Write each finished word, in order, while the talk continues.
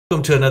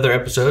Welcome to another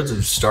episode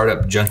of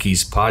Startup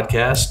Junkies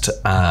podcast.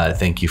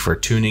 Thank you for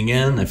tuning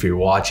in. If you're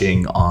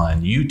watching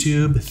on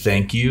YouTube,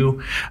 thank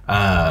you.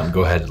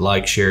 Go ahead,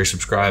 like, share,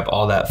 subscribe,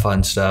 all that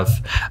fun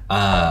stuff.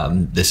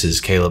 This is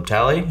Caleb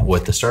Talley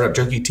with the Startup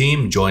Junkie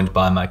team, joined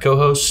by my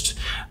co-host,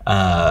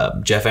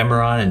 Jeff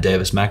Emeron and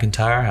Davis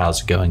McIntyre.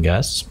 How's it going,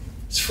 guys?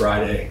 It's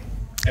Friday.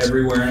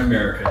 Everywhere in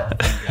America.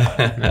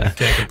 Can't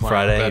complain.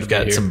 Friday, you've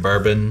got some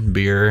bourbon,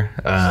 beer.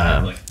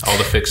 All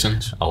the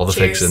fixins. All the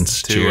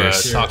fixins. To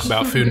talk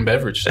about food and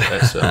beverage today.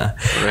 So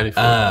we're ready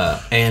for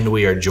it. And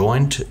we are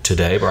joined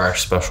today by our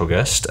special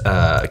guest,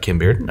 Kim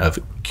Bryden of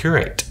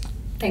Cureate.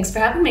 Thanks for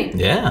having me.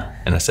 Yeah,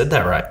 and I said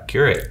that right.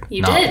 Cureate.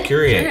 You not did.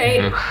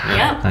 Cureate. Mm-hmm.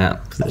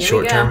 Yeah.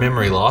 Short-term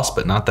memory loss,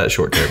 but not that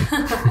short-term.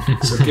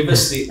 So give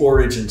us the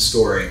origin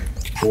story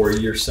for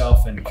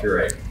yourself and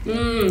Cureate.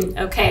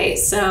 Okay,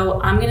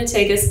 so I'm going to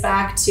take us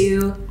back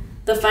to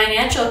the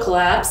financial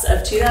collapse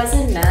of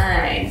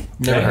 2009.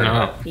 Never heard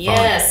of it.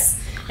 Yes.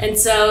 And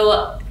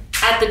so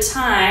at the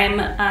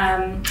time,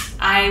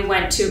 I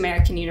went to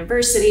American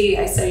University.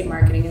 I studied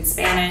marketing and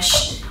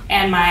Spanish.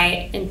 And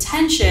my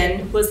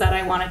intention was that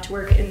I wanted to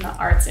work in the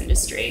arts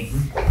industry.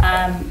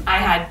 I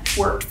had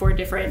worked for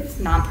different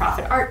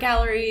nonprofit art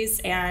galleries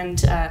and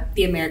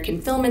the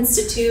American Film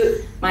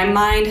Institute. My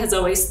mind has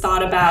always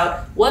thought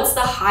about what's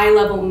the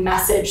high-level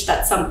message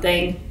that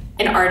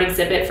an art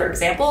exhibit, for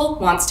example,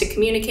 wants to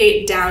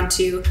communicate down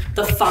to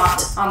the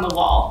font on the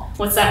wall.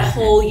 What's that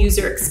whole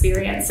user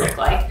experience look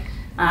like?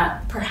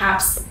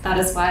 Perhaps that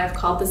is why I've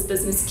called this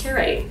business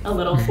Curate, a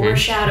little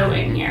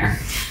foreshadowing here,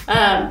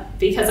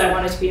 because I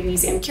wanted to be a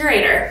museum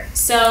curator.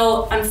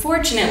 So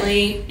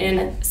unfortunately,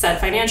 in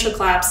said financial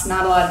collapse,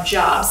 not a lot of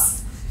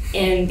jobs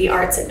in the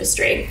arts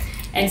industry.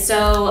 And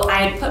so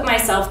I had put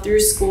myself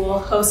through school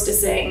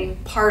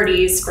hostessing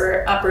parties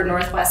for upper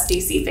Northwest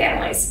DC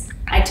families.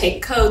 I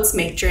take coats,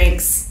 make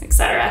drinks,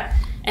 etc.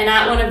 And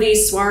at one of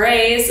these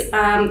soirees,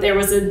 there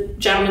was a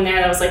gentleman there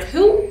that was like,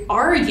 "Who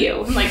are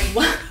you?" I'm like,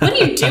 what are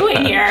you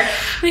doing here?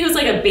 I think it was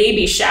like a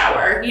baby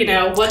shower. You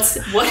know, what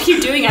are you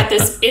doing at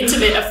this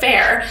intimate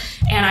affair?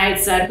 And I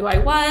had said who I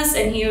was,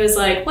 and he was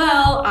like,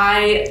 "Well,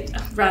 I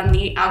run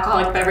the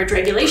Alcoholic Beverage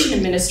Regulation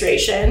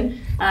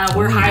Administration.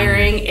 We're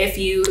hiring. If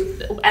you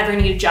ever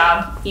need a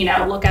job,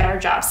 look at our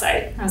job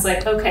site." I was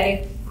like,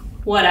 "Okay,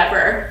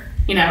 whatever.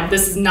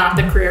 This is not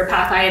the career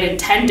path I had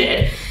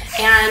intended."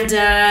 And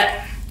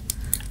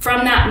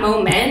from that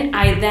moment,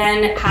 I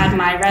then had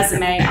my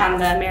resume on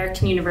the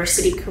American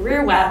University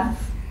career web,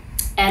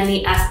 and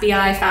the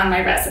FBI found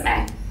my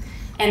resume.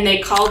 And they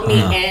called me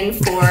in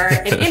for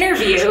an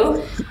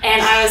interview,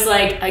 and I was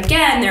like,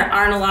 again, there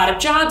aren't a lot of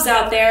jobs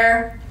out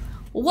there.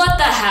 What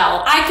the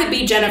hell? I could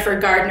be Jennifer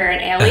Gardner in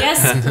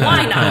Alias.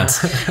 Why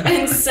not?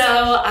 And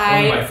so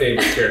one of my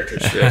favorite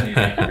characters.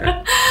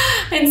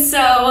 And so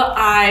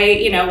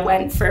I,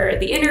 went for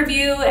the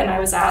interview, and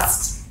I was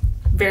asked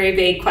very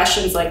vague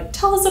questions like,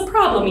 "Tell us a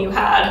problem you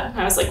had." And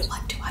I was like,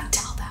 what do I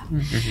tell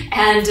them?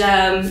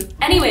 And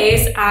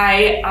anyways,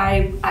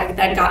 I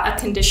then got a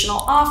conditional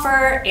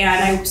offer, and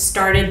I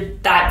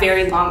started that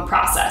very long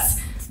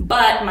process.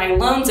 But my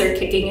loans are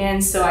kicking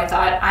in, so I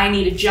thought I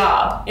need a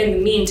job in the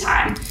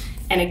meantime.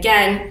 And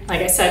again,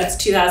 like I said, it's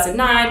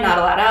 2009, not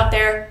a lot out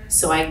there.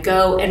 So I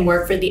go and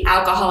work for the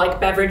Alcoholic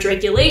Beverage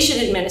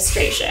Regulation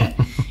Administration.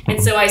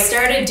 And so I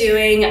started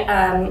doing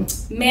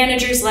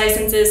manager's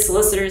licenses,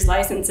 solicitor's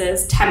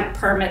licenses, temp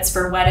permits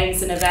for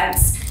weddings and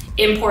events,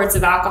 imports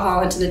of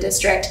alcohol into the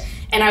district.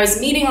 And I was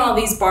meeting all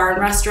these bar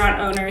and restaurant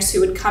owners who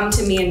would come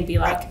to me and be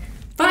like,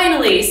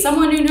 "Finally,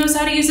 someone who knows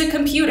how to use a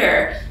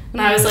computer."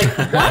 And I was like,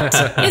 what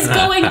is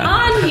going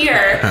on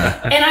here?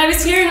 And I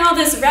was hearing all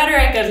this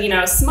rhetoric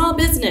of, small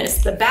business,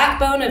 the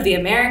backbone of the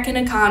American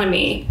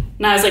economy.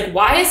 And I was like,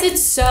 why is it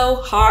so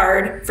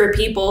hard for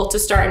people to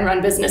start and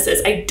run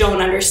businesses? I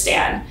don't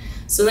understand.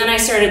 So then I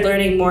started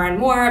learning more and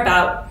more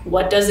about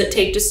what does it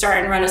take to start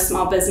and run a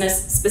small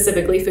business,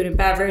 specifically food and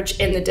beverage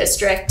in the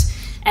district.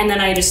 And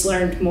then I just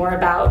learned more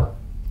about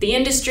the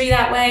industry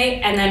that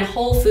way. And then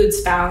Whole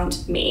Foods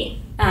found me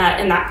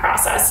in that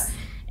process.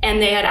 And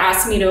they had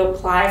asked me to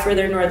apply for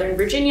their Northern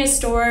Virginia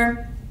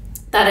store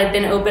that had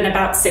been open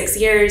about 6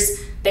 years.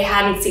 They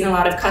hadn't seen a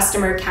lot of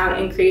customer count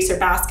increase or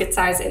basket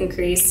size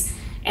increase.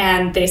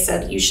 And they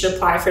said, you should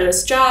apply for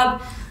this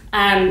job.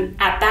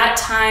 At that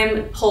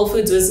time, Whole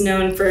Foods was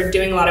known for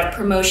doing a lot of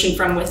promotion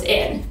from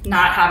within,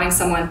 not having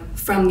someone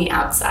from the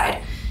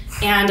outside.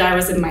 And I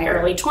was in my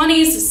early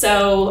 20s,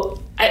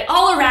 so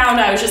all around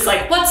I was just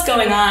like, what's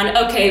going on?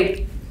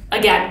 Okay,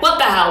 again, what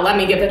the hell? Let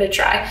me give it a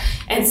try.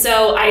 And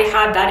so I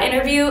had that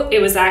interview.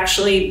 It was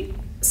actually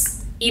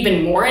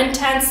even more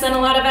intense than a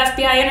lot of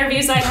FBI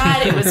interviews I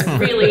had. It was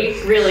really,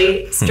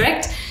 really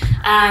strict.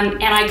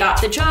 And I got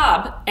the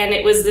job. And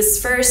it was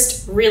this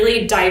first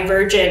really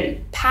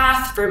divergent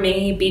path for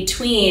me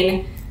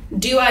between,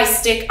 do I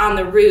stick on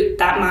the route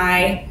that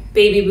my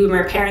baby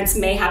boomer parents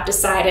may have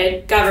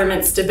decided,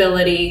 government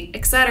stability,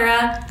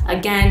 etc.,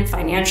 again,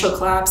 financial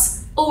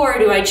collapse, or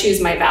do I choose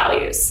my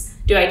values?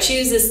 Do I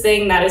choose this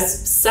thing that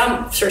is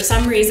for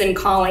some reason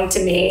calling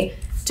to me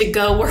to to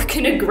go work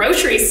in a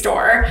grocery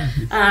store.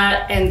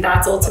 And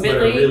that's But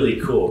ultimately a really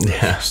cool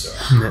grocery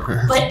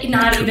store. but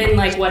not even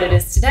like what it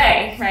is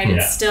today, right? Yeah.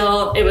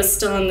 It was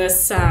still in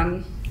this,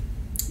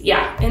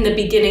 in the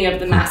beginning of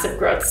the massive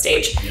growth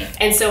stage. Yeah.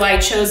 And so I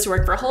chose to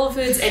work for Whole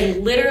Foods,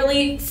 and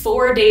literally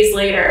 4 days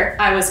later,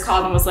 I was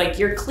called and was like,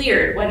 "You're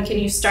cleared. When can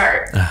you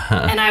start?"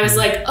 And I was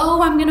like,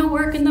 "Oh, I'm going to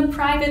work in the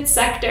private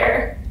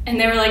sector." And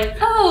they were like,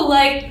 "Oh,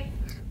 like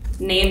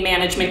name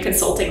management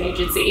consulting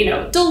agency,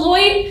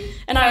 Deloitte."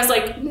 And I was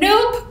like,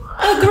 "Nope.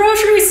 A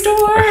grocery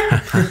store."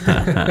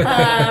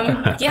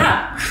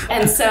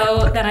 And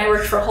so then I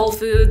worked for Whole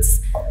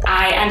Foods.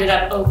 I ended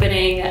up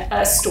opening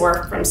a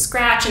store from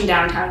scratch in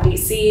downtown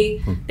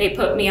DC. They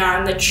put me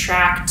on the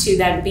track to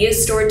then be a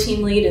store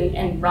team lead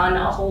and run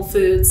a Whole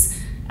Foods.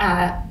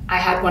 I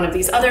had one of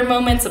these other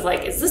moments of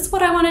like, is this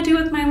what I want to do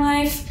with my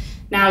life?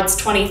 Now it's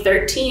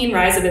 2013,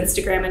 rise of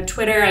Instagram and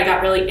Twitter. I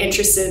got really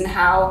interested in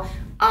how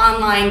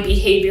online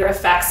behavior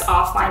affects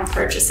offline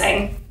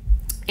purchasing.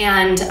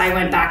 And I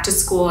went back to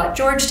school at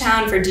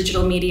Georgetown for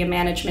digital media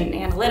management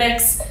and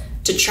analytics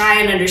to try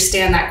and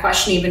understand that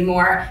question even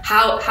more.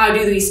 How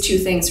do these two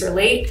things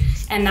relate?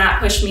 And that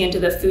pushed me into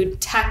the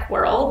food tech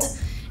world.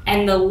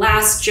 And the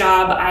last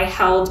job I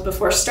held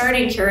before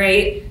starting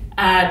Cureate,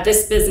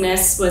 this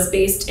business was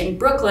based in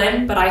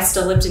Brooklyn, but I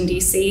still lived in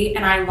DC,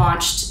 and I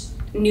launched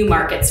new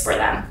markets for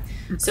them.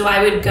 So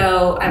I went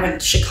to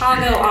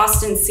Chicago,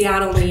 Austin,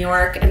 Seattle, New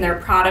York, and their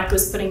product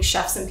was putting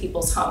chefs in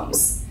people's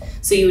homes.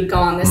 So you would go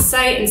on this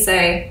site and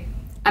say,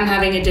 "I'm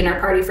having a dinner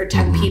party for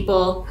 10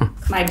 people.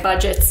 My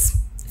budget's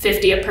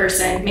 $50 a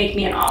person. Make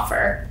me an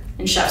offer."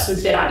 And chefs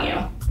would bid on you.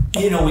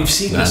 We've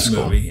seen this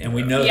movie, and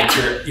we know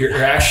that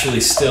you're actually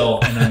still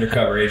an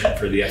undercover agent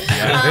for the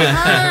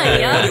FBI.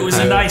 Yeah. It was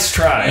a nice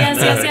try.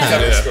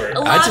 Yes. Story.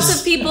 Lots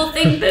of people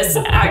think this,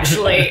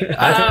 actually.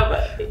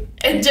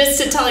 And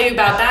just to tell you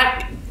about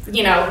that,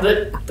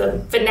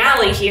 the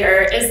finale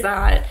here is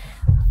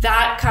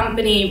that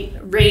company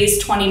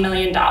raised $20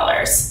 million.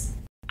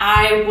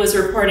 I was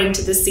reporting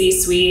to the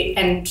C-suite,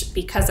 and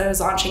because I was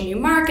launching new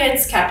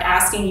markets, kept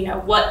asking,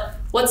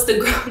 what's the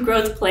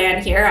growth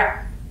plan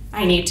here?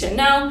 I need to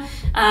know.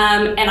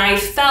 And I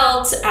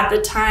felt at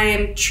the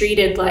time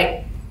treated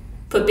like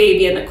put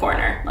baby in the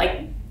corner.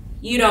 Like,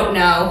 you don't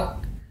know,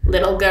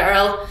 little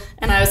girl.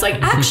 And I was like,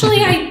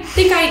 actually, I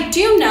think I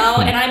do know,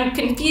 and I'm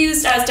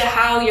confused as to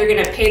how you're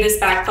going to pay this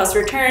back plus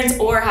returns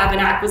or have an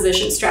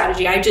acquisition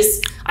strategy.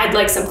 I'd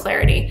like some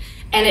clarity.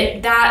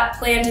 And that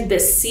planted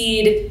this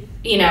seed,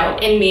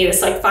 in me,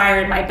 this like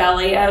fire in my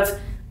belly of,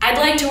 I'd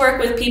like to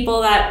work with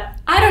people that,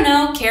 I don't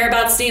know, care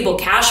about stable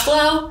cash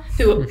flow,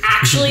 who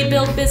actually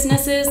build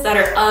businesses that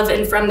are of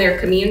and from their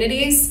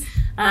communities.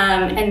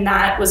 And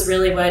that was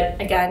really what,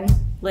 again,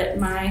 lit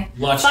my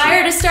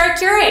fire to start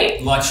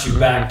Cureate. Launched you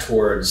back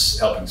towards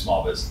helping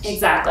small business.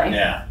 Exactly.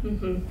 Yeah.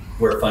 Mm-hmm.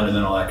 Where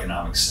fundamental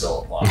economics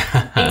still apply.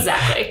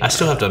 Exactly. I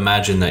still have to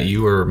imagine that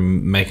you were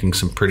making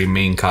some pretty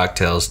mean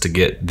cocktails to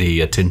get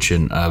the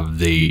attention of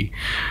the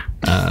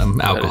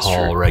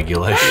alcohol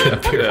regulation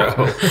bureau.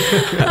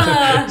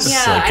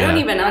 I don't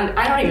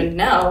even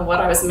know what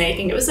I was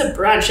making. It was a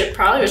brunch. It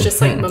probably was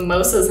just like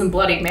mimosas and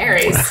Bloody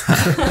Marys.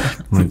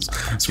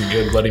 Some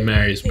good Bloody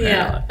Marys, man.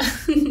 Yeah.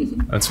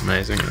 That's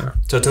amazing, though.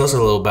 So tell us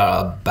a little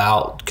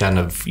about kind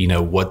of,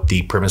 what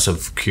the premise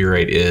of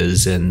Cureate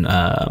is and,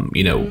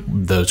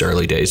 those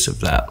early days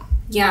of that.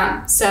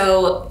 Yeah.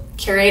 So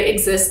Cureate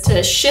exists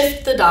to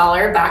shift the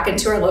dollar back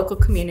into our local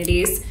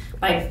communities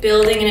by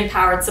building an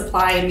empowered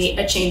supply to meet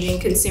a changing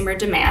consumer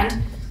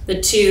demand. The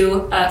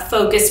two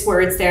focus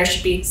words there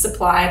should be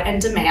supply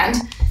and demand.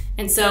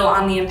 And so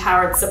on the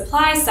empowered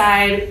supply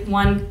side,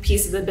 one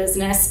piece of the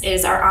business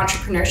is our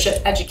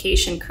entrepreneurship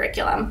education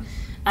curriculum.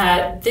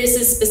 This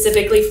is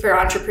specifically for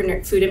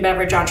food and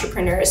beverage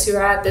entrepreneurs who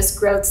are at this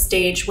growth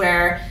stage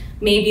where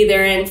maybe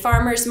they're in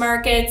farmers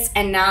markets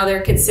and now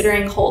they're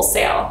considering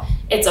wholesale.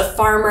 It's a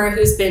farmer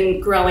who's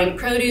been growing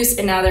produce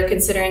and now they're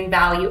considering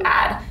value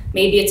add.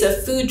 Maybe it's a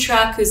food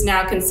truck who's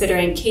now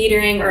considering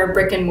catering or a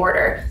brick and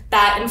mortar.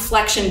 That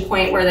inflection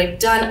point where they've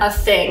done a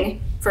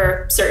thing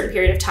for a certain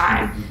period of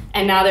time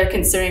and now they're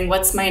considering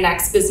what's my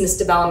next business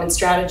development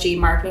strategy,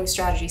 marketing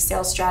strategy,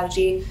 sales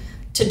strategy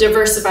to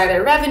diversify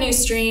their revenue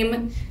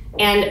stream.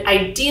 And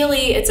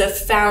ideally, it's a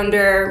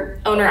founder,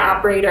 owner,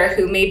 operator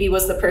who maybe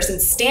was the person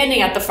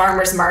standing at the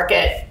farmer's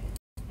market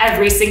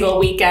every single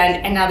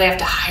weekend, and now they have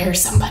to hire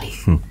somebody.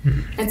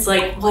 It's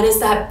like, what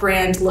does that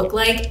brand look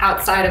like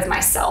outside of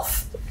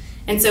myself?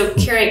 And so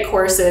Cureate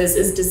Courses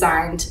is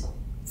designed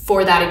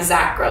for that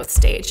exact growth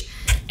stage.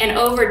 And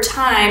over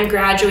time,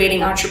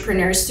 graduating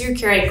entrepreneurs through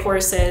Cureate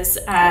Courses,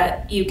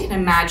 you can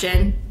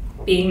imagine,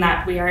 being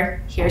that we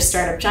are here,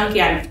 Startup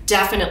Junkie, I'm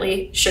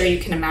definitely sure you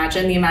can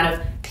imagine the amount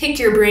of pick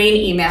your brain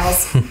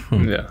emails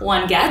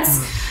one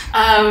gets.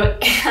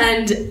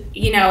 And,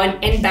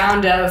 an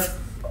inbound of,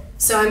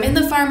 so I'm in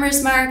the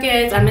farmer's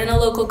market, I'm in a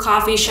local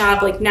coffee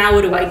shop, like now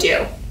what do I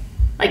do?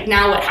 Like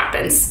now what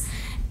happens?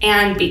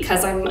 And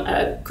because I'm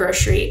a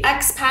grocery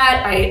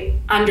expat, I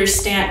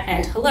understand,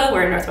 and hello,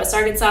 we're in Northwest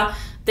Arkansas,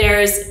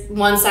 There's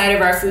one side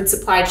of our food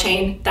supply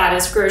chain that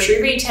is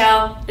grocery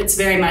retail. It's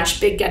very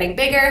much big getting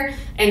bigger.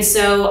 And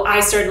so I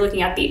started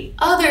looking at the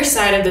other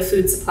side of the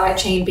food supply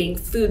chain being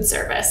food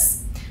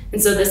service.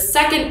 And so the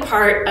second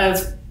part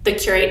of the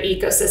Cureate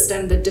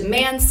ecosystem, the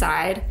demand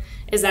side,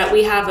 is that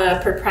we have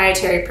a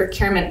proprietary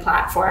procurement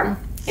platform,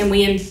 and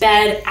we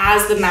embed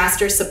as the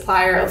master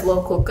supplier of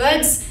local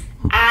goods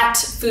at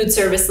food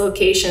service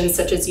locations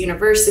such as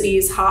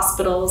universities,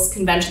 hospitals,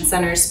 convention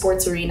centers,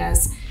 sports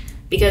arenas,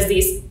 because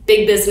these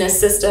big business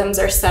systems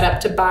are set up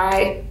to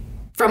buy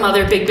from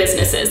other big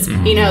businesses.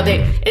 You know,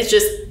 it's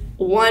just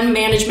one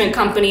management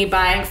company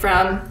buying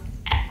from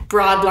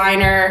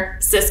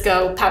Broadliner,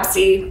 Cisco,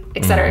 Pepsi,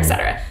 et cetera, et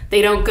cetera.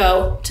 They don't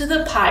go to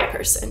the pie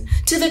person,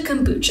 to the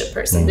kombucha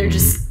person. They're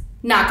just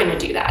not going to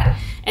do that.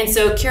 And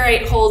so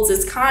Cureate holds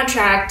this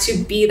contract to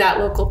be that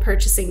local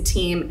purchasing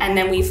team, and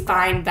then we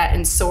find that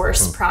and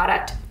source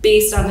product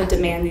based on the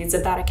demand needs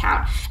of that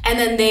account. And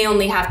then they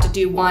only have to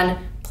do one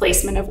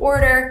placement of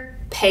order,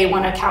 pay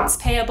one accounts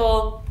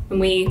payable, and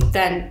we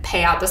then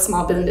pay out the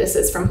small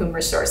businesses from whom we're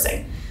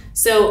sourcing.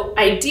 So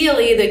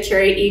ideally, the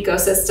Cureate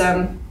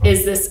ecosystem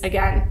is this,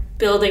 again,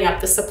 building up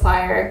the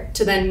supplier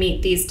to then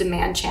meet these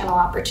demand channel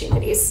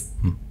opportunities.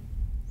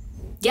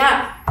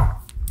 Yeah.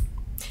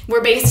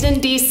 We're based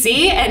in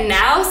DC, and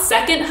now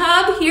second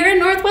hub here in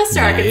Northwest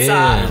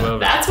Arkansas.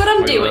 That's what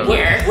I'm doing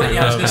here.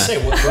 I was going to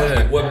say,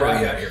 what brought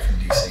you out here from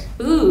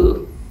DC?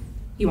 Ooh,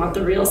 you want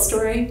the real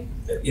story?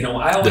 You know,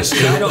 I don't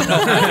know.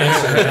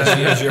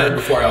 As you heard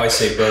before, I always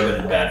say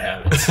bourbon and bad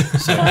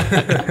habits. So I'm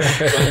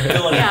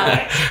filling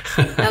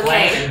it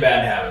blank and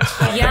bad habits.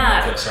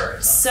 Yeah.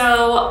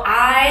 So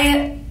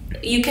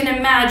you can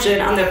imagine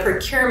on the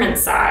procurement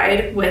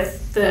side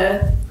with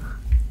the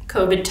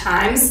COVID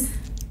times,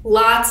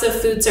 lots of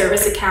food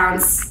service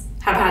accounts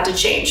have had to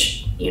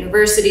change.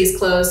 Universities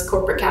closed,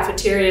 corporate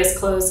cafeterias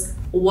closed.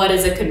 What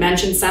is a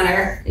convention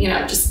center? You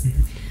know, just...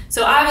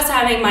 So I was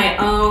having my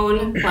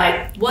own,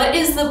 like, what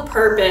is the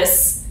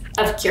purpose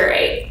of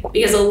Cureate?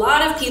 Because a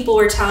lot of people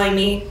were telling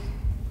me,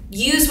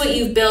 use what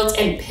you've built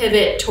and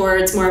pivot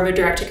towards more of a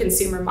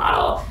direct-to-consumer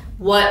model.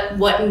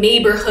 What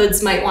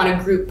neighborhoods might want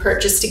to group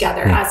purchase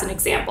together, as an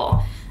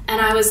example. And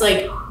I was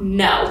like,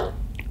 no.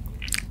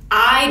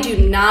 I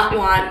do not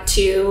want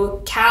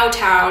to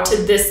kowtow to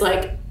this,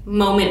 like,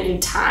 moment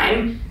in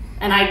time.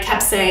 And I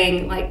kept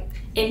saying, like,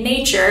 in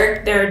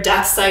nature, there are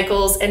death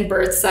cycles and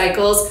birth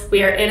cycles.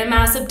 We are in a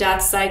massive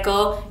death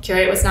cycle.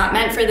 Cureate was not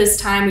meant for this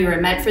time. We were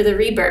meant for the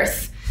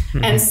rebirth.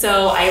 And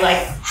so I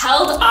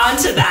held on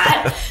to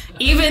that,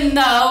 even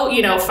though,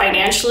 you know,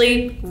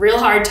 financially, real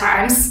hard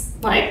times,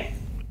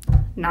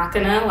 not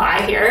gonna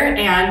lie here.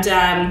 And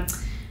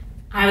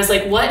I was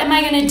like, what am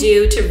I gonna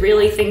do to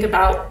really think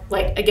about,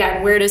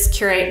 again, where does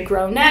Cureate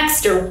grow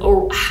next?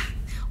 Or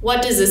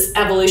what does this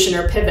evolution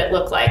or pivot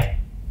look like?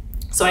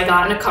 So I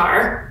got in a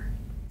car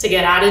to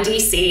get out of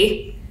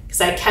DC, because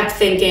I kept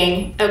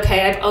thinking,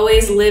 okay, I've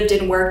always lived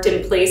and worked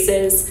in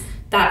places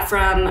that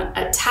from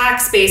a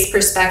tax-based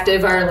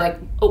perspective are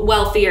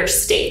wealthier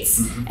states.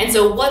 And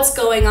so what's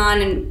going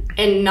on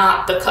in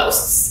not the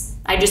coasts?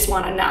 I just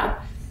want to know.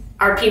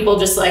 Are people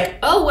just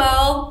oh,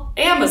 well,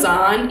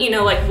 Amazon, you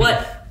know,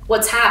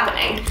 what's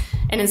happening?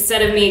 And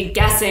instead of me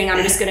guessing,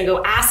 I'm just gonna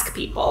go ask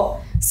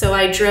people. So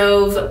I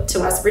drove to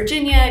West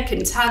Virginia,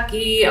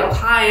 Kentucky,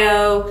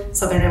 Ohio,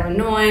 Southern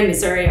Illinois,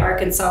 Missouri,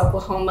 Arkansas,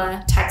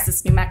 Oklahoma,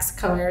 Texas, New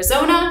Mexico,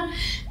 Arizona.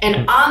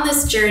 And on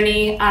this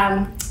journey,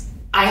 I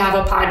have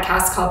a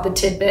podcast called The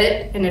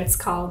Tidbit, and it's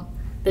called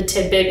The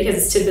Tidbit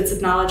because it's tidbits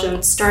of knowledge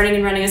on starting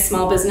and running a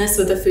small business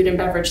with a food and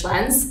beverage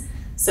lens.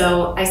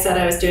 So I said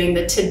I was doing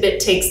The Tidbit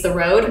Takes the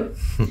Road.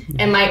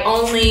 And my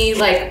only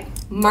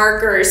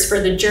markers for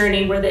the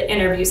journey were the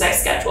interviews I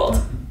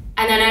scheduled.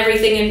 And then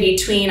everything in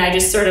between, I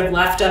just sort of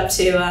left up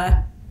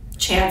to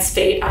chance,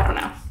 fate, I don't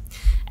know.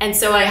 And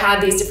so I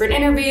had these different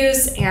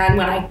interviews, and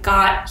when I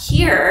got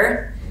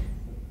here,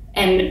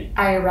 and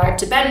I arrived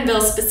to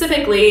Bentonville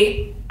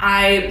specifically,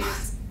 I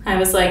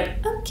was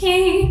like,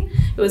 okay.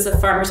 It was a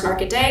farmer's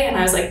market day, and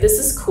I was like, this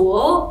is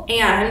cool.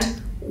 And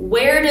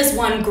where does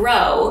one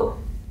grow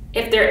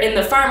if they're in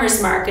the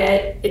farmer's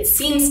market? It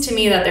seems to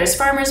me that there's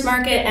farmer's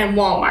market and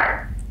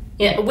Walmart.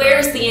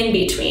 Where's the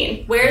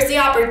in-between? Where's the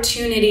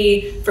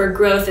opportunity for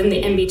growth in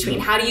the in-between?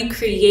 How do you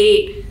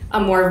create a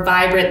more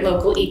vibrant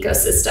local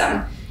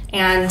ecosystem?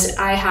 And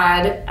I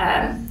had,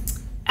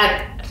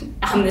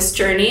 on this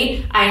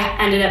journey, I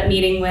ended up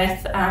meeting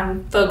with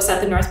folks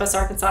at the Northwest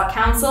Arkansas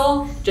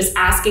Council, just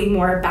asking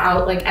more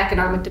about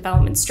economic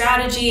development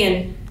strategy.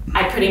 And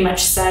I pretty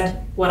much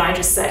said what I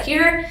just said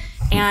here.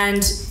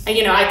 And,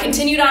 you know, I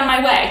continued on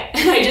my way,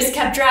 and I just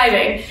kept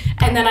driving.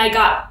 And then I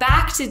got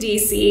back to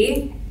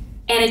DC,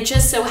 and it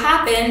just so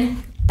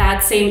happened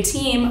that same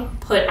team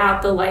put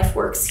out the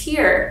LifeWorks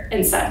Here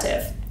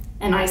incentive.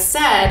 And I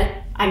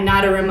said, I'm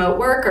not a remote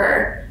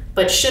worker,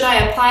 but should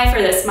I apply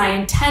for this? My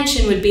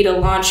intention would be to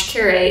launch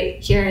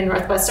Cureate here in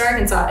Northwest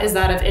Arkansas. Is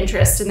that of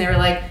interest? And they were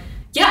like,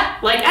 yeah,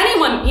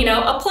 anyone, you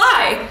know,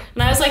 apply.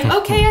 And I was like,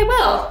 okay, I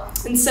will.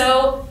 And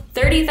so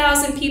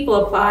 30,000 people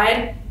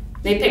applied.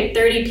 They picked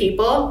 30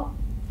 people.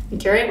 And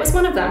Cureate was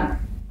one of them.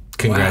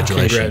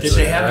 Congratulations. Wow. Did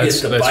they have you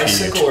at the That's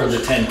bicycle huge. or the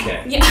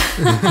 10K?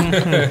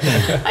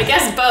 Yeah. I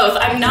guess both.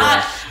 I'm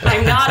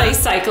not a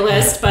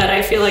cyclist, but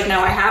I feel like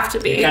now I have to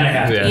be. You kind of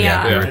have to.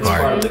 Yeah. It's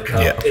part of the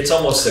cult. Yeah. It's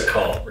almost a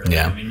cult, really.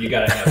 Yeah. I mean, you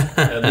got to have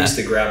at least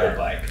a gravel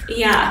bike.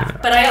 Yeah,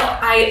 but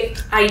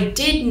I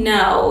did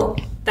know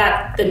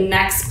that the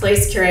next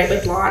place Cureate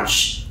would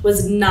launch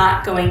was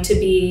not going to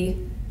be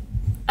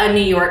a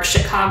New York,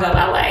 Chicago,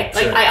 LA. Like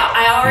Sure.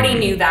 I already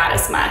knew that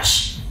as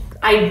much.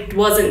 I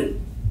wasn't,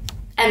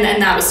 and then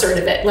that was sort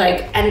of it.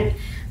 Like, and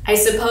I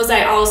suppose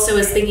I also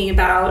was thinking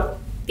about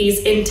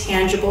these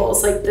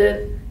intangibles, like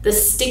the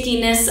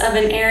stickiness of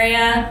an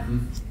area,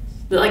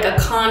 like a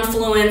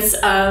confluence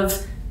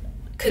of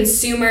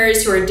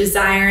consumers who are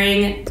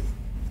desiring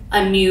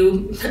a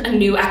new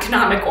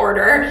economic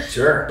order.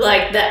 Sure.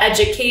 Like the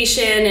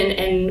education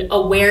and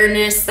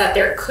awareness that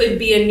there could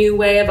be a new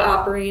way of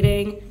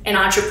operating an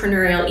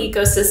entrepreneurial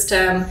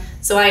ecosystem.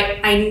 So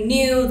I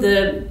knew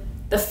the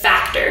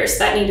factors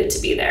that needed to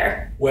be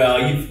there.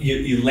 Well,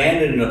 you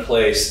landed in a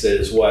place that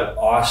is what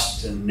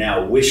Austin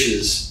now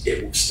wishes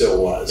it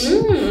still was.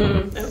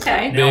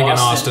 Okay. Now Being an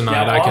Austin-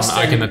 Austinite, now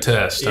I can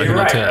attest. I You're can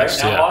right.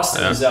 attest. Now Yeah.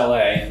 Austin is LA,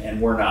 and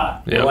we're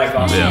not. We're like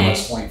Austin Yeah.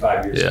 was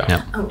 25 years ago.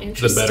 Yeah. Oh, The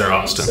interesting. better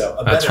Austin. So,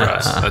 a That's better right.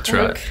 Austin. That's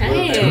right.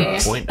 Okay.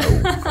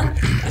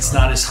 2.0. It's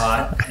not as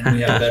hot, and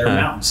we have better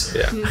mountains.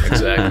 Yeah.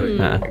 Exactly.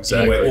 Exactly.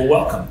 Anyway, well,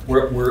 welcome.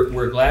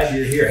 We're glad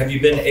you're here. Have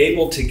you been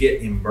able to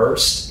get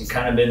immersed and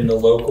kind of in the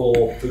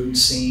local food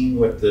scene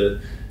with the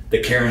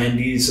Karen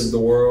Indies of the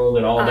world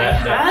and all I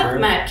that? have crew?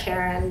 met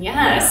Karen,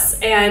 yes.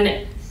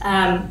 And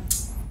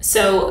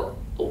so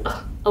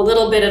a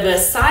little bit of a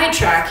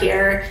sidetrack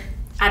here.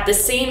 At the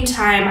same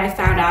time I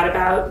found out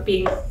about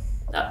being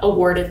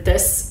awarded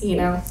this,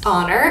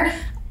 honor,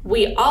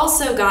 we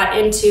also got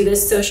into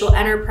this social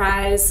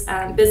enterprise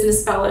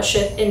business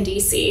fellowship in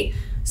DC.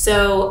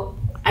 So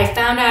I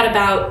found out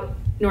about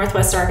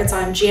Northwest Arkansas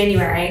in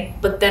January,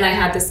 but then I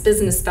had this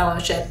business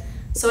fellowship.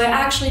 So I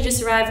actually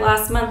just arrived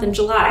last month in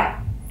July.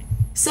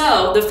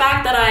 So the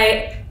fact that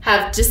I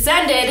have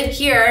descended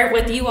here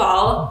with you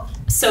all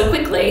so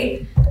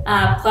quickly,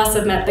 plus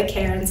I've met the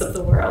Karens of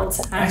the world.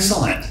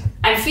 Excellent.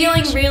 I'm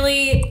feeling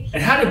really...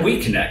 And how did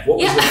we connect? What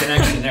was Yeah. the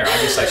connection there?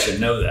 I guess I should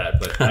know that,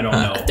 but I don't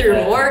know.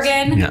 Through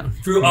Morgan. Yeah.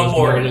 Through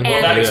Morgan.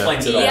 Well, that And-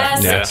 explains it all.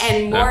 Yes, Yes.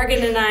 and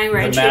Morgan and I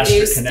were The master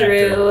introduced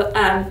through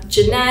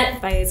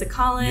Jeanette Baeza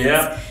Collins.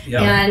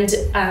 Yeah. And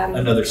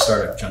Another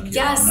Startup Junkie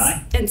yes, alumni.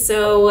 and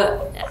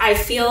so I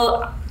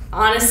feel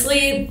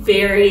honestly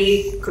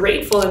very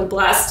grateful and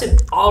blessed to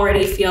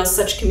already feel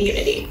such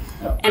community.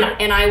 Oh,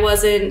 And I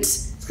wasn't,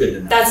 it's good to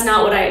know. that's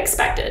not what I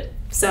expected.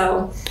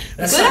 So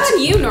That good sounds-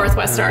 on you,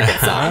 Northwest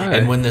Arkansas.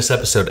 And when this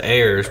episode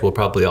airs, we'll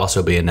probably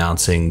also be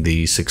announcing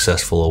the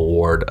successful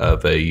award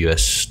of a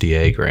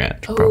USDA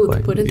grant. Oh,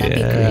 probably. wouldn't that be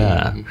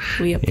Yeah. great?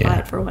 We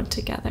applied for one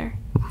together.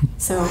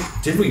 So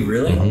Did we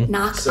really?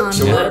 knock So, on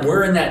so wood.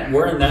 we're in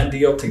that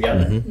deal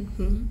together.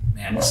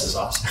 Man, this is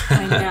awesome.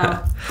 I know.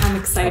 I'm How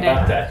excited.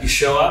 about that? You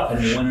show up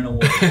and you win an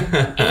award.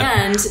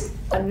 And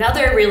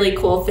another really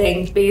cool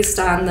thing based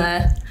on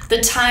the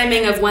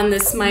timing of when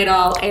this might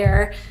all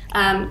air,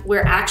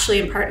 we're actually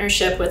in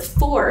partnership with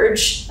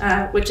Forge,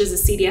 which is a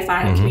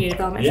CDFI, Community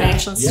Development Yeah,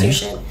 Financial yeah.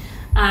 Institution.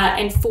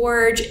 And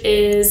Forge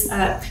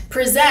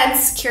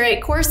presents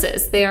Curate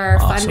courses. They are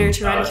a Awesome. funder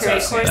to run Oh, that's Curate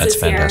outstanding. courses That's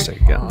fantastic.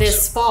 here Yeah.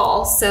 this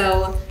fall.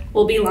 So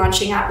we'll be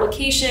launching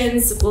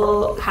applications.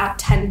 We'll have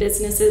 10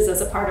 businesses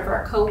as a part of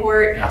our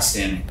cohort.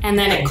 Outstanding. And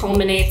then it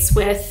culminates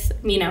with,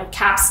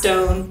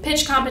 capstone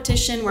pitch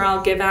competition where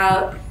I'll give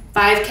out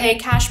 $5K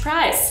cash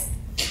prize.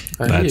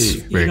 That's Hey.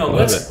 very cool.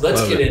 Let's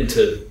Love get it.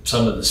 into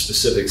some of the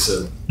specifics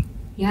of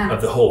Yeah.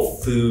 the whole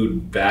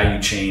food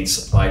value chain,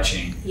 supply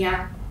chain.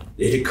 Yeah.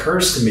 It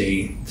occurs to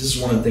me, this is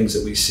one of the things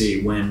that we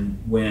see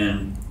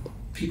when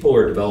people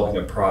are developing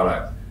a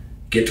product,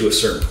 get to a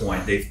certain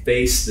point, they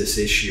face this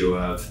issue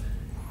of,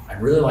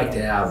 I'd really like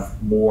to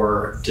have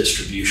more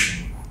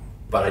distribution,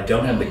 but I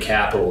don't have the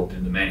capital to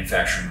do the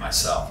manufacturing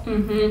myself.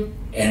 Mm-hmm.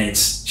 And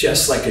it's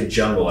just like a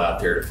jungle out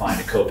there to find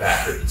a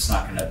co-packer that's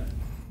not going to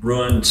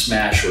ruin,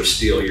 smash, or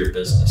steal your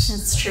business.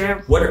 That's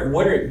true. What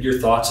are your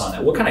thoughts on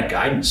that? What kind of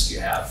guidance do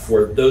you have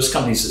for those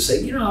companies that say,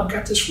 I've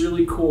got this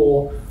really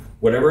cool,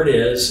 whatever it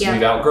is, Yeah.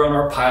 we've outgrown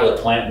our pilot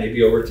plant,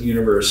 maybe over at the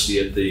university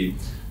at the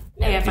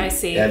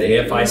AFIC. At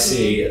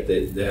AFIC, at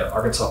the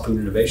Arkansas Food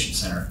Innovation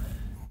Center.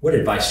 What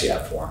advice do you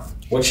have for them?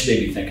 What should they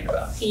be thinking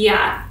about?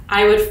 Yeah,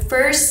 I would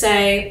first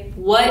say,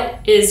 what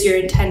is your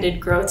intended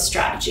growth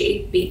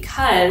strategy?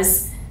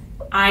 Because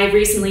I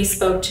recently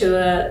spoke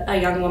to a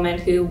young woman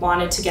who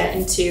wanted to get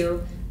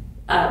into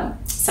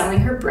selling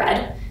her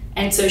bread.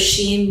 And so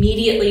she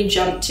immediately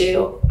jumped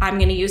to, I'm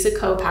going to use a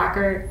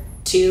co-packer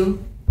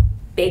to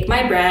bake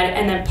my bread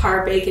and then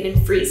par bake it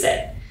and freeze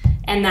it.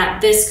 And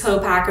that this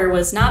co-packer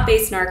was not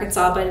based in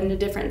Arkansas, but in a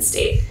different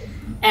state.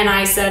 And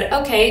I said,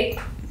 okay,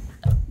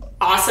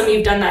 awesome,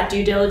 you've done that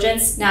due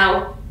diligence.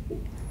 Now,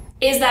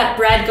 is that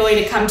bread going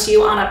to come to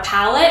you on a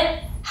pallet?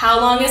 How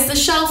long is the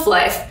shelf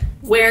life?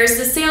 Where's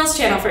the sales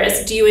channel for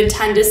this? Do you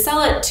intend to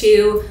sell it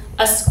to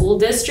a school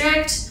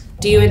district?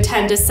 Do you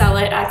intend to sell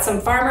it at some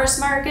farmers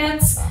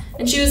markets?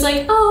 And she was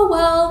like, oh,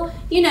 well,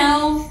 you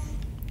know,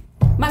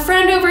 my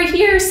friend over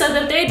here said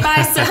that they'd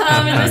buy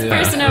some, and this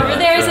person over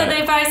there said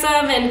they'd buy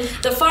some, and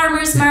the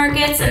farmers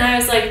markets. And I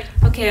was like,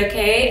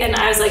 okay. And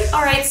I was like,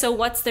 all right, so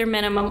what's their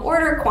minimum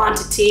order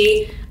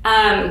quantity?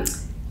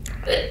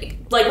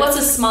 Like, what's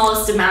the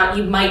smallest amount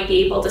you might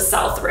be able to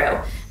sell through?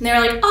 And they were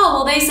like, oh,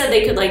 well, they said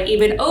they could like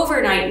even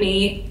overnight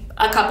me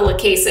a couple of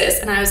cases.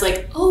 And I was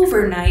like,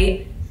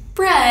 overnight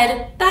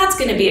bread, that's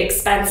going to be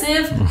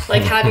expensive.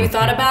 Like, have you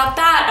thought about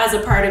that as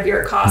a part of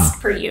your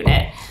cost per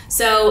unit?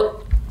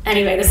 So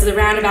anyway, this is a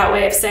roundabout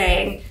way of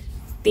saying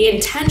the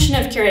intention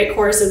of Curate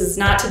courses is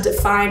not to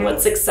define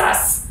what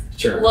success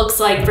looks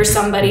like for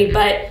somebody,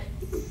 but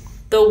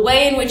the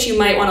way in which you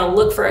might want to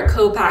look for a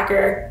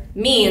co-packer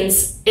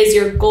means, is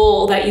your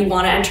goal that you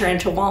want to enter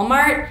into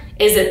Walmart?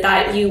 Is it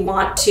that you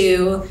want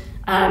to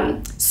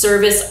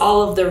service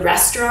all of the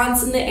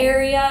restaurants in the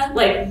area?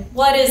 Like,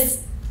 what's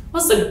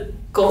the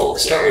goal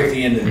Start here? with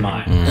the end in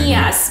mind.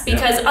 Yes,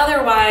 because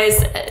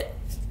otherwise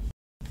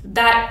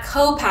that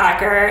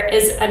co-packer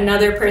is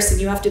another person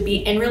you have to be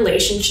in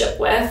relationship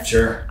with.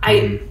 Sure.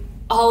 I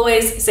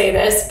always say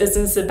this,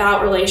 business is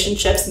about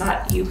relationships,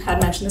 not, you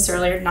had mentioned this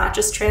earlier, not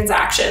just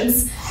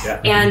transactions.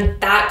 Yeah. And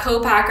that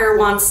co-packer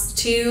wants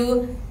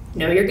to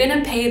know you're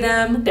going to pay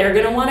them. They're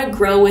going to want to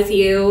grow with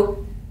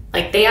you.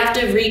 Like, they have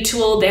to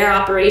retool their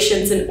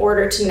operations in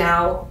order to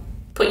now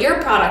put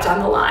your product on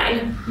the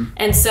line.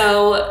 And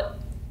so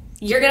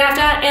you're going to have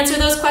to answer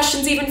those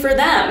questions even for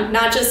them,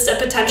 not just a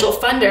potential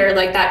funder.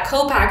 Like, that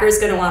co-packer is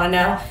going to want to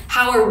know,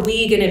 how are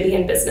we going to be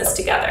in business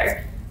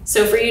together?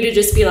 So for you to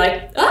just be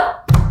like, oh,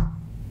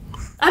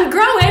 I'm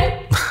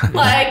growing,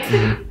 like,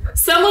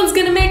 someone's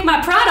going to make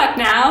my product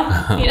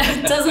now. You know,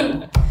 it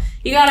doesn't,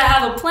 you got to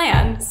have a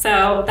plan.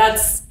 So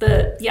that's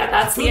the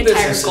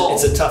entire goal.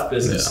 It's a tough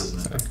business,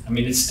 isn't it? I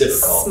mean, it's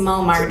difficult.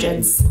 Small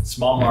margins.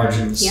 Small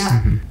margins.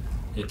 Yeah.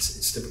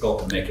 It's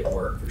difficult to make it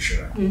work, for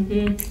sure.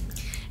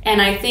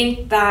 And I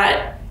think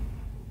that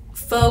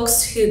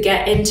folks who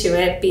get into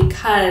it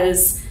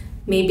because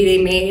maybe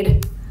they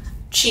made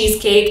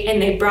cheesecake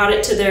and they brought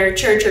it to their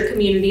church or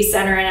community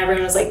center and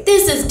everyone was like,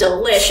 this is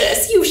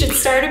delicious, you should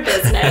start a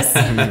business.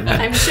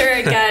 I'm sure,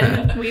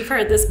 again, we've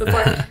heard this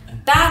before.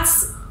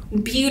 That's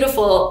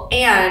beautiful.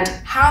 And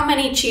how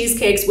many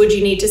cheesecakes would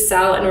you need to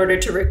sell in order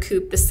to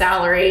recoup the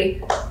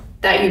salary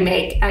that you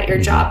make at your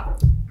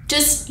job?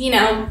 Just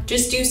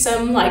do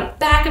some like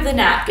back of the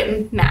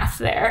napkin math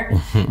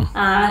there.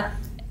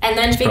 And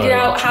then figure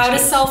out how to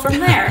sell from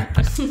there.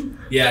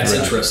 Yeah, it's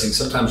interesting.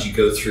 Sometimes you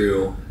go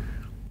through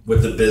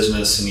with the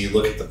business and you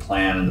look at the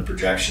plan and the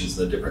projections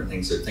and the different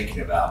things they're thinking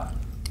about.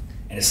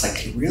 And it's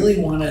like, do you really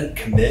want to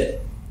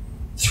commit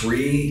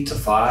 3 to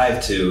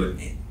 5 to,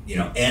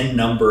 N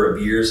number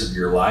of years of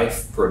your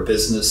life for a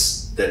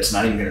business that's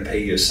not even going to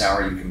pay you a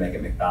salary you can make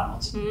at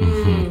McDonald's?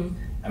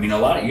 I mean,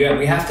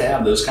 we have to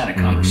have those kind of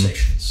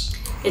conversations.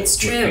 It's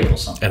true.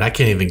 And I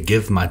can't even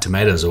give my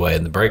tomatoes away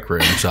in the break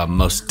room, so I'm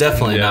most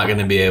definitely not going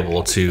to be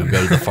able to go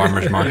to the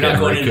farmer's market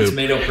and recoup.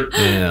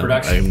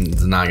 Production.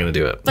 I'm not going to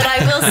do it. But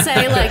I will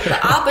say, like,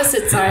 the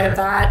opposite side of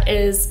that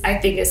is, I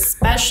think,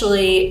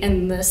 especially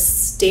in the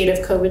state of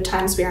COVID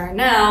times we are in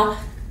now,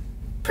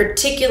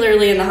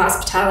 particularly in the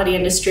hospitality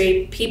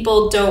industry,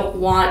 people don't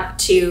want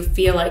to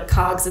feel like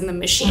cogs in the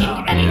machine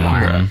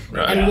anymore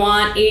and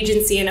want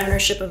agency and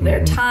ownership of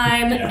their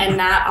time, and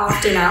that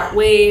often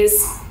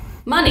outweighs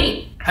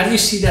money. How do you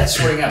see that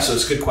sorting out? So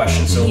it's a good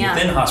question. So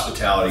within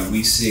hospitality,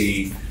 we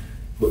see,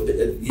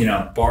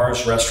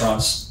 bars,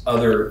 restaurants,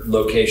 other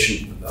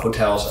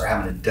hotels are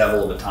having a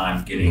devil of a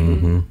time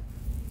getting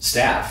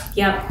staff.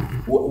 Yep.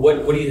 How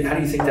do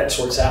you think that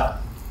sorts out?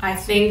 I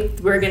think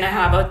we're going to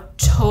have a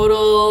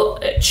total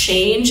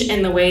change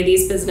in the way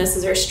these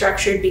businesses are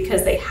structured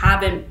because they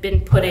haven't been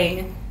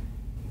putting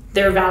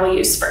their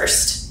values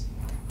first.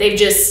 They've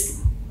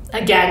just,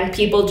 again,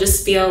 people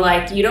just feel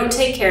like, you don't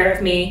take care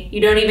of me.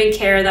 You don't even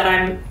care that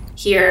I'm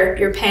here.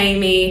 You're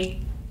paying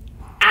me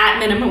at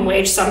minimum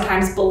wage,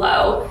 sometimes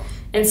below.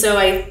 And so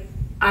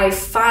I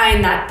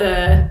find that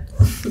the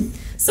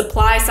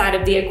supply side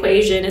of the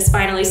equation is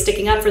finally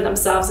sticking up for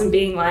themselves and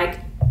being like,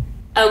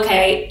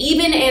 okay,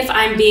 even if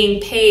I'm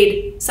being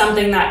paid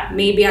something that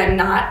maybe I'm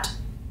not,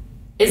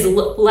 is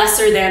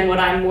lesser than what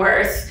I'm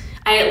worth,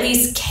 I at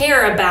least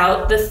care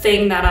about the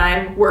thing that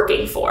I'm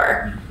working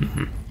for.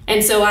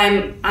 And so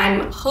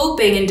I'm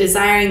hoping and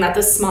desiring that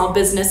the small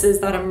businesses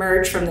that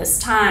emerge from this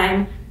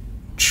time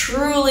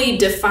truly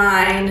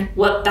define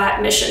what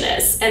that mission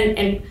is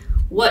and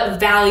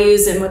what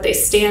values and what they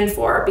stand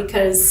for,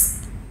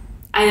 because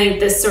I think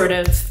this sort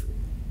of,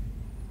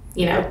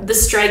 the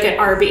strike at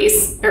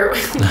Arby's or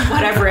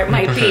whatever it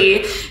might be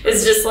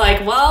is just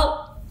like,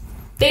 well,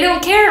 they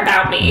don't care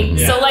about me.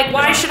 So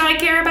why should I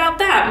care about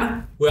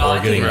them? Well,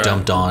 or getting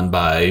dumped on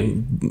by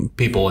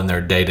people in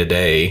their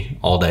day-to-day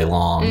all day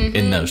long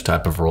in those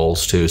type of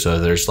roles too. So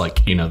there's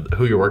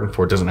who you're working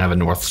for doesn't have a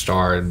North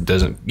Star and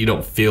you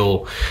don't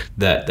feel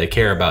that they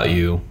care about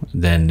you,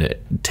 then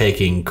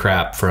taking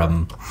crap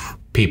from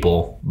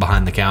people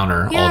behind the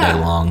counter all day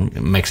long.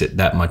 It makes it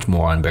that much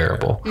more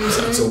unbearable.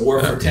 So it's a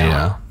war for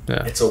talent.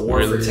 Yeah. It's a war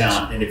Really for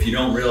talent. And if you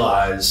don't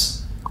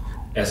realize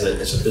as a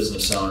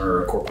business owner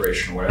or a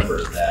corporation or whatever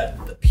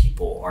that the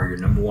people are your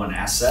number one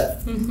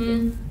asset,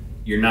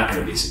 you're not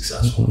going to be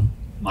successful.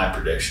 My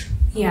prediction.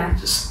 Yeah.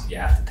 You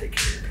have to take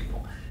care of your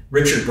people.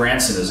 Richard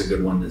Branson is a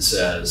good one that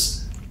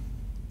says,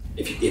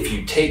 if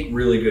you take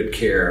really good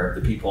care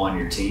of the people on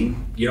your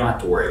team, you don't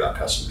have to worry about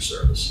customer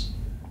service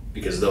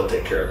because they'll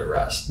take care of the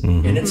rest.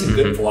 And it's a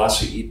good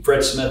philosophy.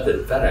 Fred Smith at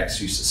FedEx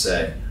used to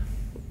say,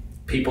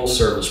 people,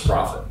 service,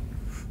 profit.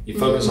 You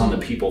focus on the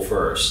people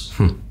first.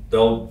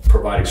 They'll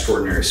provide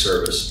extraordinary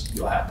service.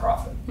 You'll have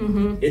profit.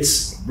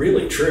 It's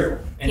really true.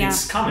 And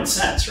it's common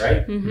sense,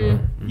 right?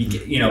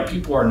 You know,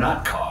 people are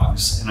not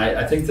cogs. And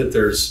I think that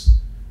there's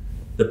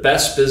the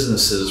best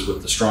businesses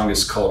with the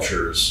strongest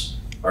cultures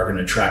are going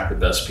to attract the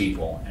best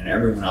people, and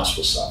everyone else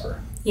will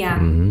suffer. Yeah.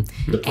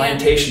 The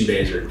plantation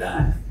days are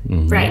done.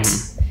 Right.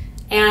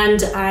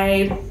 And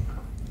I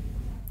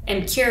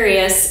am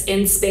curious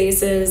in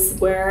spaces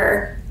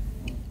where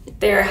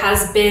there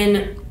has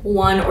been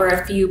one or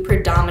a few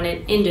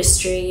predominant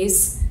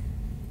industries,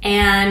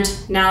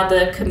 and now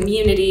the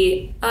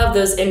community of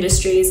those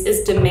industries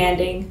is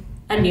demanding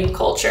a new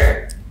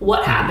culture.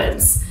 What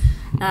happens?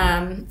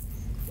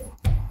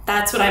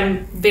 That's what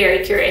I'm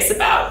very curious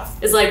about,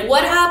 is like,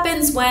 what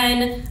happens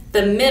when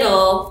the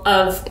middle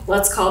of,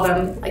 let's call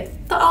them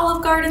like the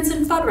Olive Gardens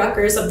and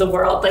Fuddruckers of the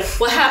world, like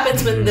what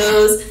happens when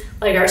those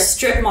like our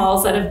strip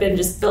malls that have been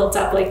just built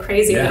up like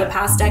crazy over the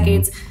past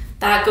decades,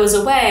 that goes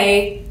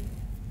away?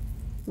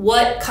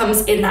 What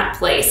comes in that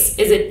place?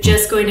 Is it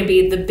just going to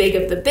be the big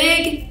of the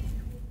big,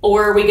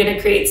 or are we going to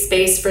create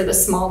space for the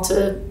small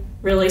to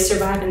really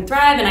survive and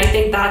thrive? And I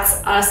think that's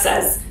us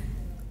as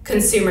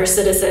consumer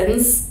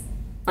citizens.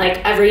 Like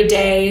every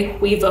day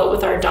we vote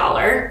with our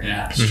dollar.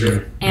 Yeah, it's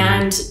true.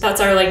 And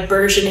that's our like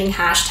burgeoning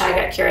hashtag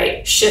at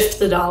Cureate, shift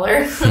the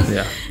dollar.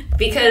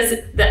 Because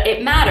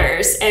it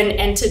matters.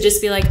 And to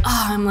just be like,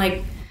 oh, I'm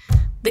like,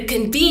 the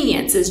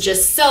convenience is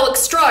just so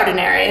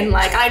extraordinary. And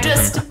like, I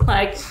just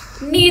like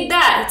need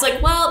that. It's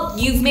like, well,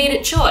 you've made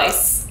a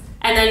choice.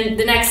 And then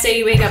the next day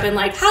you wake up and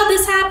like, how'd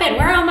this happen?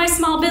 Where are all my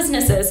small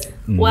businesses?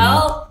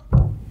 Well,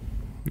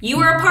 you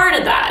were a part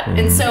of that.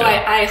 And so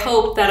I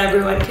hope that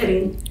everyone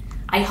can...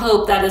 I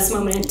hope that this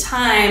moment in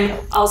time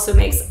also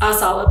makes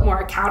us all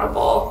more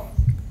accountable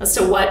as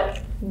to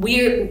what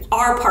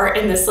our part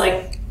in this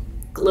like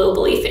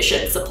globally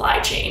efficient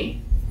supply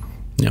chain.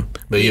 Yeah,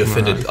 but you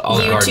offended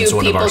Olive Garden's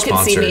one of our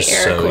sponsors,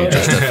 so you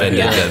just offended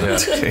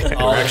them.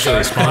 We're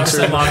actually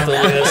sponsored them off the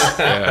list,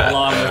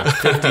 along with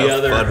 50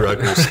 other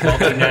multinational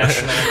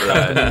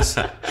companies.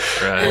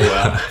 Right. Oh,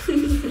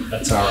 wow.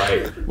 That's all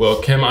right.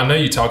 Well, Kim, I know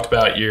you talked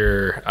about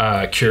your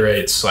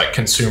Curate's like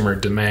consumer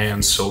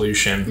demand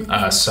solution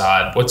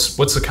side. What's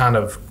the kind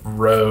of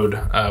road?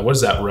 What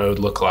does that road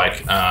look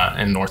like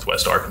in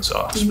Northwest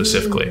Arkansas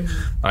specifically?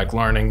 Like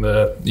learning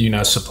the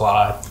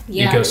supply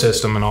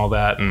ecosystem and all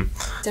that, and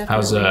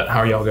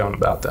how are y'all going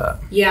about that?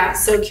 Yeah,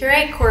 so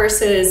Curate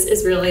courses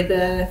is really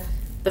the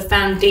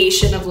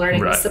foundation of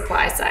learning the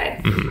supply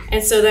side,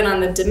 and so then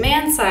on the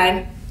demand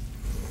side,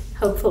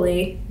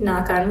 hopefully,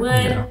 knock on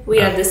wood, we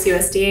have this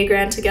USDA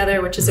grant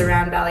together, which is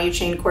around value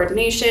chain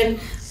coordination.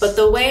 But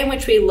the way in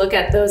which we look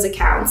at those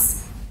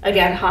accounts,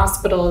 again,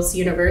 hospitals,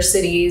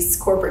 universities,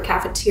 corporate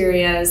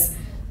cafeterias,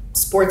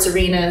 sports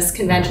arenas,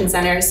 convention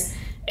centers,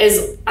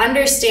 is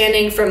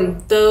understanding from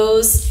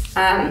those,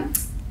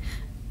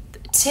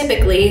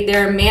 typically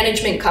there are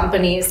management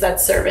companies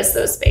that service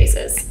those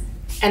spaces.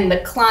 And the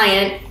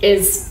client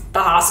is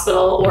the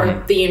hospital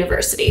or the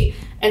university.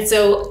 And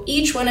so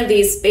each one of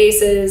these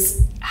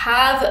spaces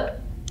have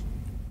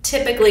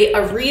typically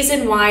a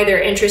reason why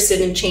they're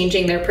interested in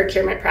changing their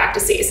procurement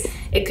practices.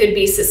 It could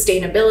be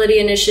sustainability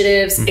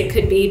initiatives. It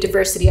could be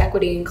diversity,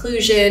 equity,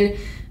 inclusion.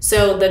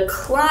 So the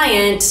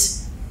client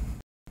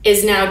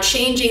is now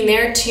changing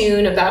their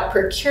tune about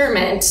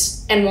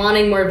procurement and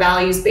wanting more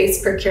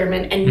values-based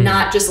procurement and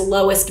not just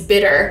lowest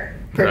bidder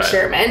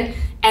procurement. Right.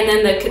 And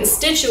then the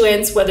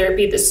constituents, whether it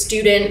be the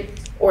student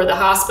or the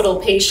hospital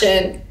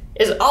patient,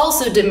 is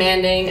also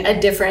demanding a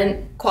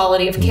different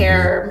quality of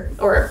care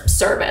or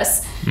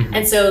service.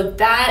 And so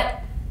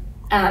that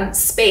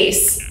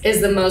space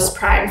is the most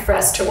prime for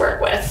us to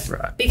work with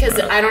because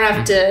I don't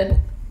have to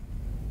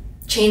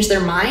change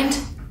their mind.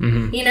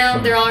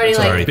 They're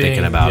already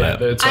thinking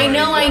about it. I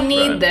know I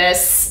need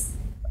this.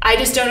 I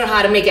just don't know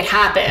how to make it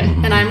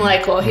happen. And I'm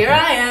like, well, here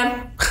I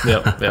am.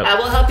 I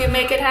will help you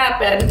make it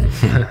happen.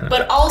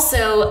 But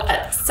also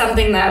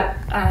something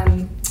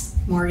that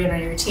Morgan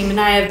on your team and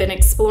I have been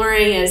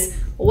exploring is,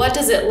 what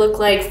does it look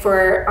like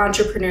for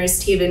entrepreneurs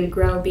to even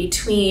grow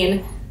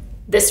between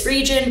this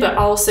region, but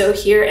also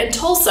here in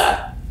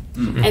Tulsa?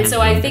 And so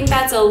I think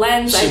that's a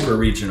lens. Super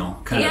regional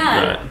kind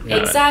of.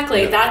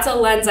 Exactly. That's a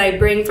lens I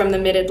bring from the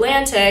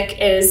Mid-Atlantic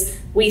is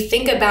we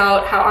think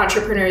about how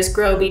entrepreneurs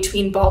grow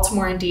between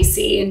Baltimore and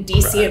DC and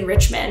DC and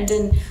Richmond.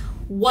 And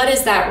what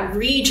does that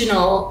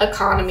regional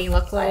economy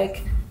look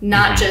like?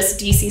 not just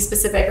DC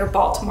specific or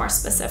Baltimore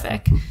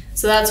specific.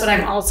 So that's what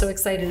I'm also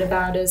excited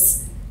about,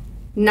 is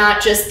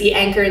not just the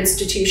anchor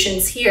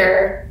institutions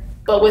here,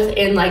 but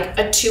within like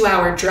a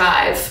 2-hour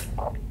drive.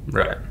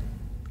 Right.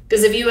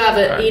 Because if you have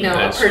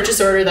a purchase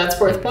order that's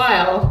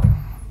worthwhile,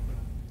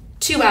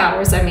 2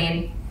 hours, I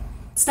mean,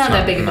 it's not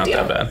that big of a deal.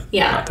 Not that bad.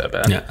 Yeah. Not that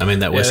bad. Yeah, I mean,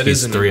 that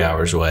whiskey's 3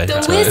 hours away.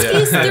 The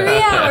whiskey's 3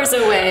 hours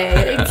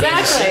away.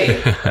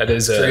 Exactly. That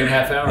is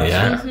 3.5 hours.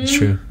 Yeah, it's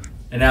true.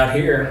 And out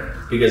here,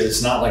 because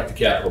it's not like the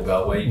Capital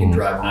Beltway, you can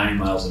drive 90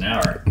 miles an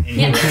hour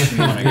any direction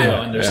you want to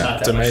go, and there's not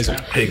that it's amazing.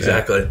 much traffic.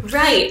 Exactly.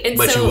 Right. And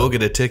But so, you will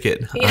get a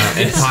ticket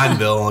in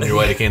Pineville on your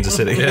way to Kansas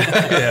City.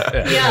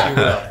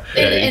 yeah.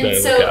 And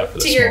so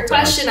to your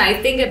question,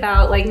 I think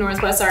about like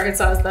Northwest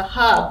Arkansas as the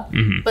hub,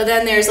 but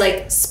then there's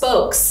like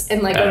spokes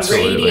and like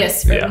Absolutely. a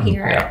radius from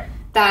here. Yeah.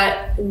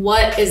 That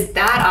what is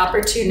that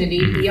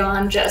opportunity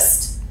beyond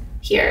just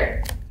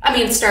here? I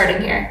mean,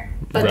 starting here.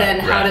 But then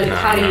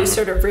how do you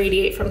sort of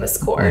radiate from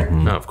this core?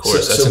 No, of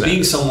course. So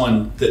being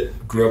someone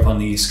that grew up on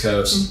the East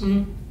Coast,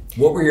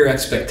 what were your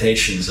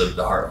expectations of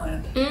the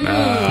Heartland?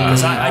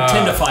 Because I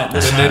tend to find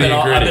this. I've been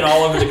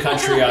all over the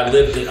country. I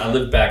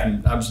lived back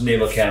in. I was a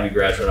Naval Academy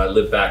graduate. I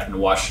lived back in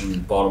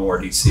Washington, Baltimore,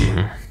 D.C.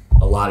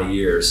 A lot of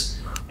years,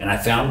 and I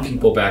found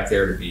people back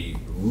there to be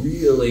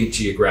really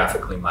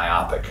geographically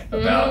myopic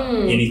about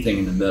anything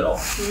in the middle.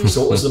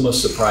 So what was the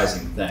most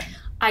surprising thing?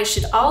 I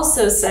should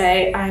also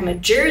say I'm a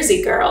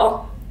Jersey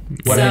girl.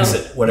 What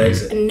exit? What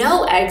exit?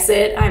 No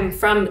exit. I'm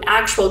from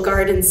actual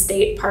Garden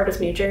State part of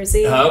New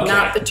Jersey,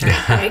 not the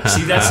Turnpike.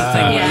 See, that's the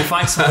thing. When you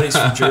find somebody's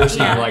from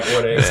Jersey, you're like,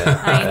 what exit?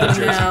 I The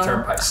Jersey know.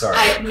 Turnpike. Sorry.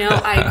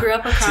 I grew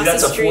up across See,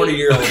 that's the a street.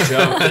 40-year-old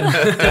joke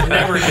that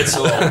never gets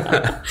old.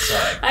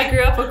 Sorry. I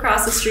grew up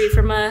across the street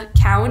from a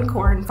cow and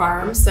corn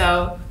farm,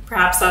 so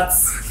perhaps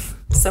that's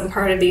some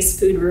part of these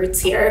food roots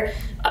here.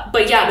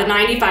 But yeah, the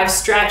 95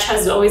 stretch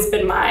has always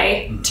been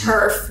my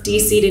turf,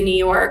 DC to New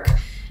York.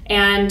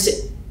 And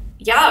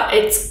yeah,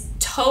 it's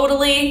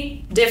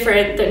totally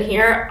different than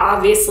here,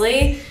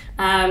 obviously.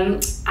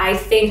 I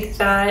think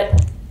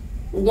that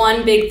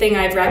one big thing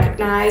I've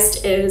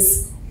recognized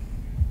is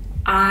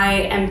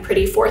I am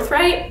pretty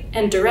forthright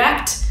and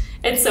direct.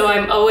 And so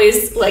I'm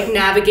always like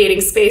navigating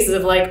spaces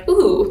of like,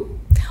 ooh,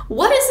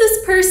 what is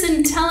this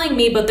person telling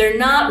me, but they're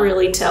not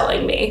really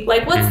telling me?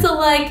 Like, what's the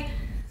like,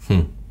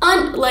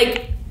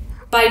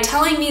 by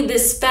telling me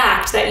this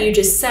fact that you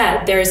just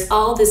said, there's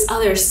all this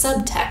other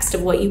subtext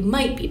of what you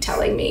might be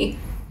telling me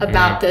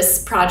about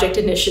this project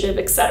initiative,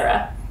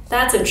 etc.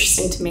 That's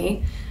interesting to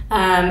me.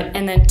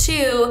 And then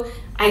 2,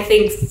 I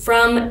think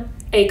from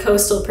a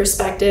coastal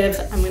perspective,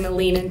 I'm going to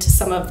lean into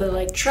some of the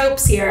like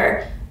tropes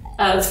here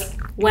of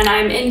when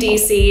I'm in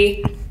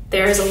DC,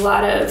 there's a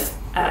lot of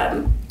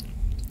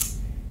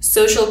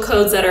social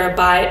codes that are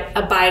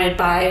abided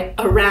by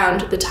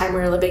around the time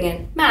we're living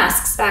in,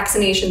 masks,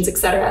 vaccinations,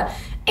 etc.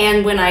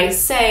 And when I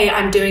say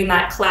I'm doing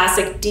that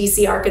classic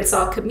DC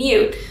Arkansas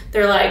commute,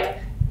 they're like,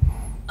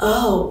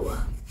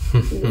 oh,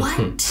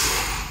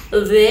 what?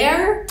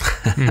 There?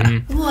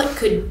 What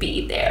could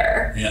be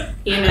there? Yeah.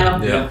 You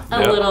know, a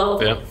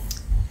little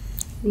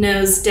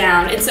nose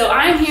down. And so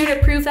I'm here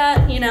to prove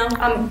that,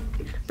 I'm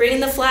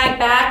bringing the flag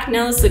back.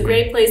 No, it's a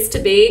great place to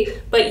be.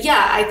 But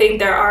yeah, I think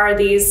there are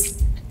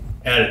these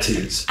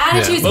attitudes and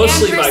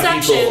mostly by people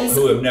perceptions.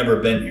 who have never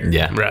been here.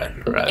 Yeah. Right.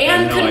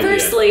 And no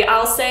conversely,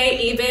 I'll say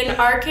even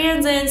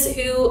Arkansans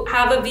who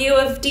have a view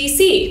of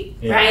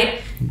DC,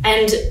 right?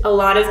 And a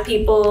lot of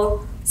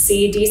people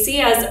see DC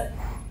as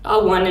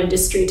a one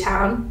industry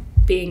town,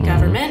 being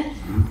government.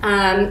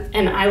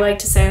 And I like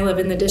to say I live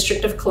in the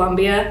District of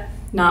Columbia,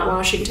 not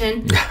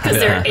Washington, because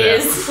there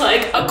is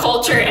like a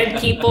culture and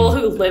people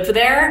who live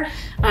there.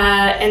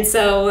 And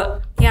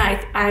so,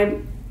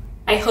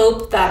 I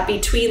hope that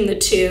between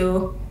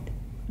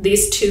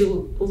these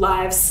two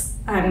lives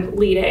I'm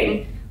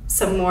leading,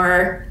 some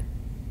more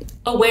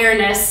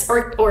awareness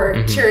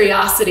or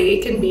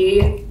curiosity can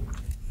be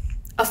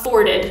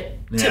afforded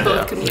to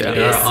both communities.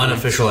 You're an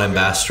unofficial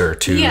ambassador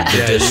to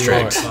the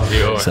district.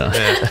 You are. So,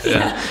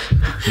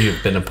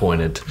 you've been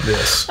appointed.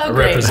 Yes. Oh, a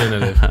great.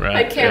 representative, right?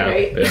 I can't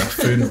wait. Yeah.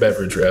 Food and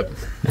beverage rep.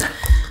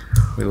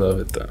 We love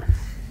it though.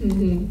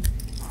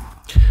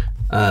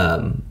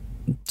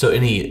 So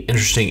any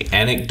interesting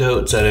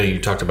anecdotes? I know you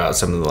talked about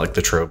some of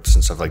the tropes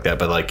and stuff like that,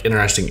 but like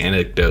interesting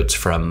anecdotes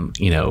from,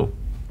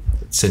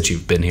 since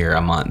you've been here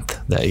a month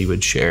that you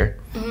would share?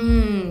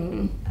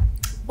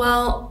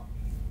 Well,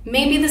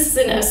 maybe this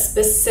isn't a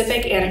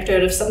specific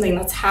anecdote of something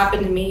that's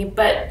happened to me,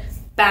 but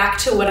back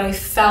to what I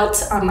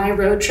felt on my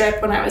road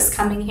trip when I was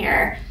coming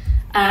here.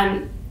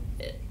 I'm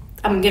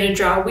going to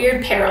draw a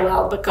weird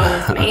parallel, but go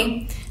with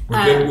me.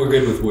 We're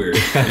good with weird.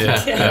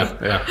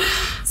 Yeah.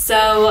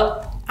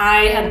 So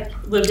I had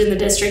lived in the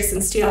district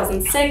since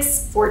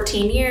 2006,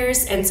 14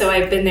 years, and so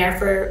I've been there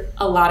for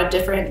a lot of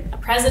different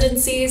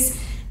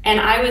presidencies. And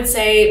I would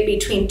say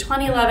between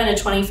 2011 and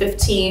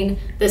 2015,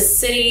 the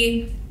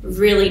city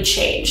really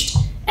changed.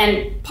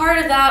 And part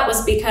of that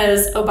was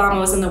because Obama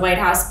was in the White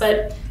House,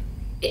 but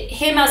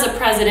him as a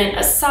president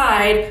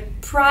aside,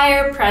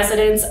 prior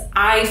presidents,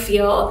 I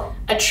feel,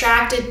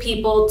 attracted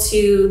people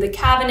to the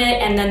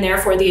cabinet and then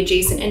therefore the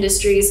adjacent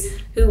industries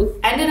who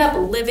ended up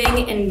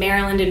living in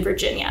Maryland and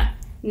Virginia,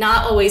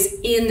 not always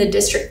in the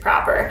district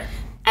proper.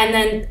 And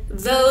then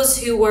those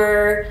who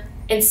were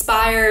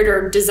inspired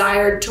or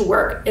desired to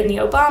work in the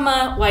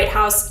Obama White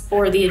House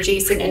or the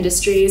adjacent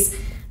industries,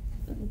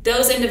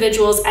 those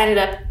individuals ended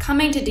up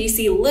coming to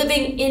DC,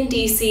 living in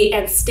DC,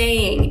 and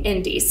staying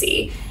in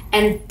DC.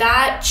 And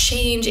that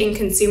change in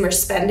consumer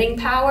spending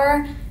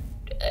power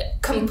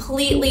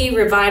completely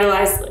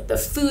revitalized the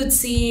food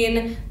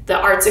scene, the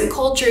arts and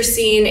culture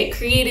scene. It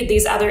created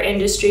these other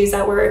industries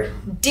that were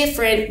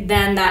different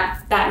than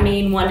that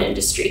main one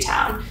industry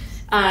town.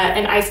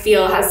 And I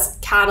feel has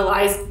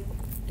catalyzed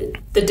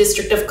the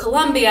District of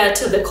Columbia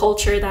to the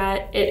culture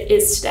that it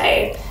is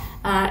today.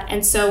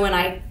 And so when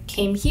I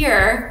came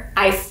here,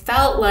 I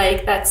felt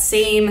like that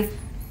same,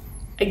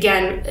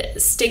 again,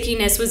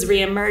 stickiness was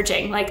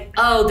reemerging. Like,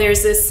 oh,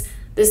 there's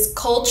this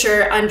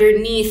culture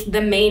underneath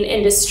the main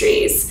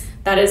industries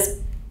that is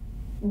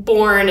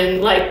born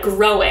and like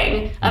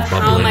growing of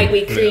Bubbling. how might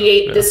we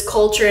create this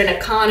culture and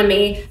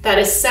economy that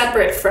is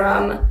separate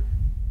from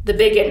the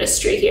big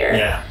industry here.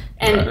 Yeah.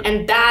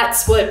 And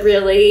that's what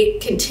really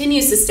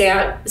continues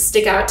to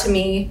stick out to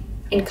me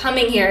in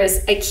coming here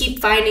is I keep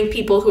finding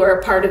people who are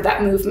a part of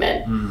that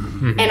movement.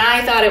 Mm-hmm. And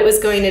I thought it was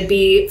going to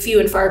be few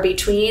and far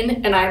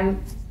between, and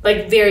I'm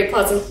like very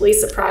pleasantly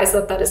surprised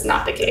that that is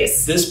not the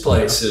case. This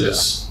place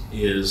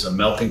is a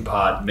melting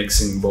pot,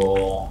 mixing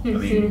bowl. Mm-hmm. I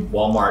mean,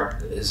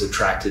 Walmart has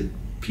attracted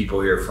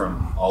people here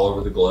from all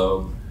over the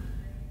globe.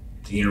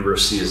 The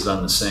university has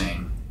done the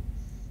same.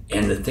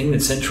 And the thing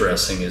that's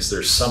interesting is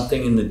there's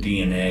something in the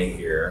DNA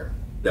here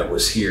that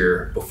was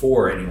here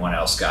before anyone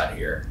else got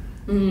here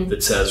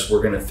that says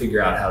we're going to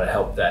figure out how to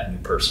help that new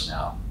person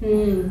out.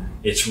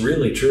 It's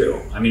really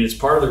true. I mean, it's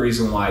part of the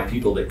reason why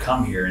people that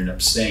come here end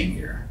up staying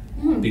here.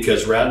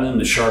 Because rather than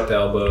the sharp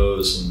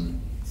elbows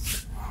and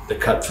the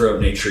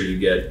cutthroat nature you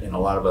get in a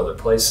lot of other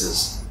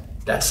places,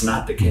 that's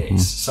not the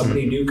case.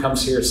 Somebody new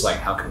comes here, it's like,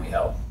 how can we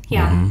help?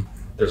 Yeah.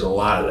 There's a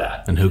lot of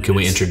that. And who can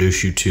we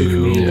introduce you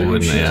to?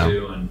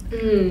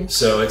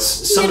 So it's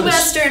some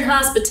Midwestern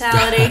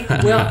hospitality.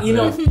 Well, you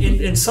know,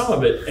 in some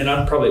of it, and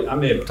I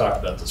may have talked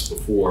about this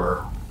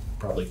before,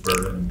 probably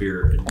bourbon and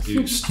beer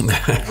induced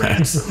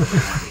rants that we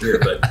want to hear,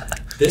 but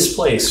this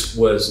place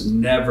was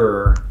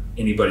never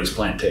anybody's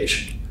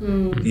plantation.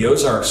 The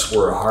Ozarks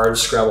were a hard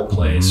scrabble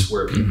place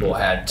where people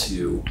had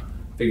to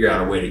figure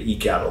out a way to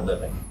eke out a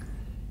living.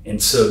 And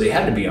so they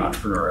had to be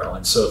entrepreneurial.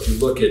 And so if you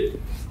look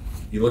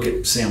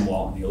at Sam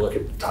Walton, you look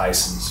at the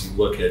Tysons, you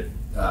look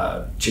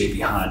at J.B.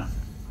 Hunt,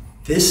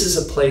 this is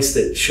a place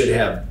that should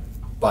have,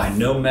 by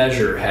no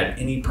measure, had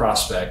any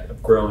prospect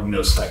of growing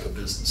those type of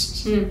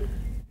businesses.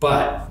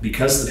 But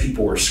because the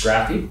people were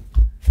scrappy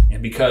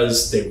and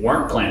because they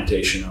weren't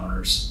plantation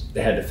owners,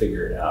 they had to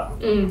figure it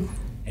out.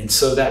 And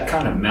so that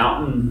kind of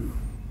mountain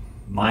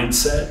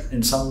mindset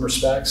in some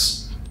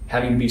respects,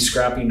 having to be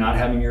scrappy, not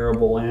having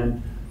arable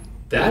land,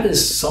 that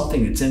is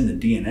something that's in the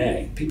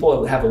DNA.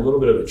 People have a little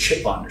bit of a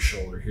chip on their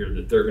shoulder here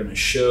that they're going to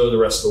show the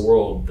rest of the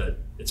world that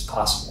it's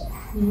possible.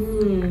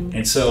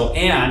 And so,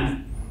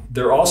 and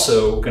they're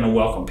also going to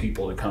welcome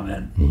people to come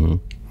in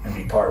and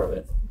be part of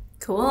it.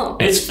 Cool.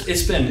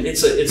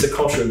 It's a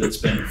culture that's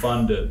been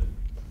fun to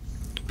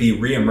be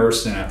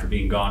re-immersed in after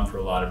being gone for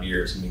a lot of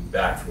years and being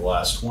back for the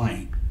last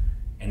 20.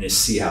 And to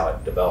see how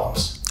it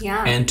develops.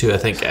 Yeah. And to, I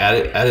think,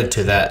 added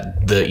to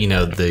that,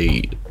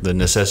 the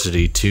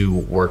necessity to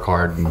work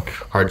hard and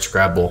hard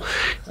scrabble,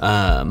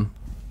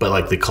 but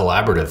like the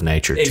collaborative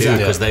nature too,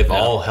 because they've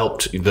all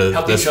helped each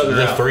other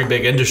the out. three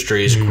big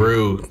industries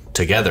grew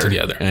together,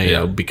 and, you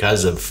know,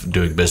 because of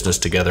doing business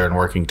together and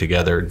working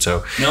together. And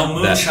so no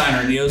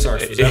moonshiner in the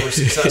Ozarks was ever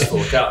successful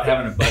without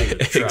having a buddy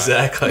with a truck.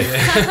 Exactly.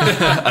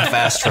 A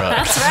fast truck.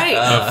 That's right.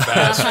 A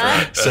fast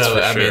truck. So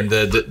for I sure. mean,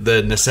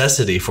 the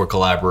necessity for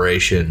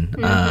collaboration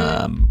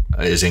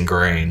is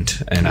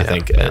ingrained, and I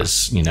think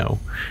as you know,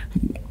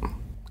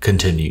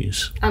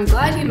 continues. I'm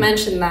glad you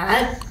mentioned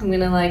that. I'm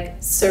gonna like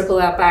circle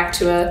that back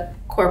to a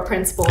core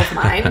principle of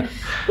mine,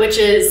 which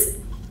is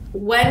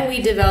when we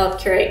develop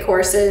Curate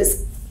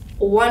courses,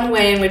 one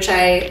way in which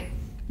I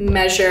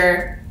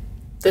measure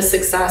the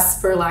success,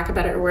 for lack of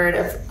a better word,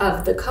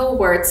 of the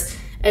cohorts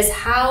is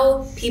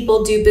how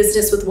people do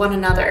business with one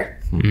another.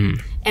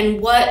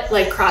 And what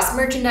like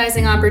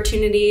cross-merchandising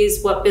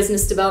opportunities, what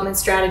business development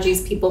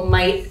strategies people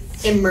might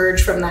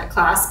emerge from that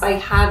class by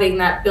having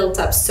that built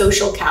up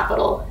social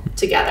capital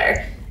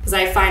together. Because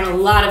I find a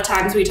lot of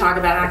times we talk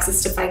about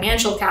access to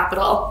financial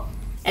capital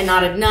and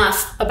not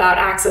enough about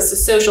access to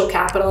social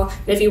capital.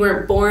 And if you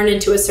weren't born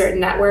into a certain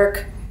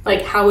network,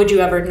 like how would you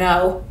ever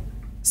know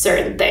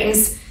certain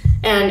things?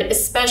 And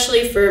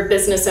especially for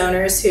business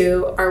owners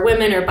who are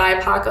women or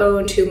BIPOC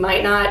owned who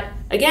might not,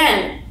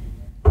 again,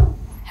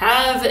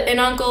 have an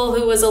uncle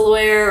who was a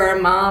lawyer or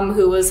a mom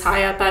who was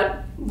high up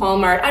at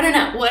Walmart. I don't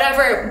know,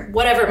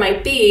 whatever it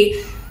might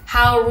be.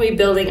 How are we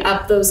building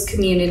up those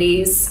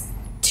communities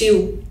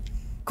to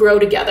grow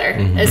together,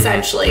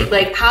 essentially.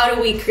 Like, how do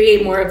we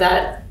create more of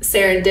that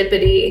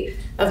serendipity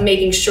of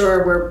making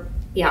sure we're,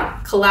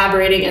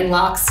 collaborating in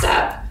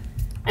lockstep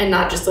and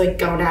not just like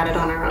going at it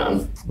on our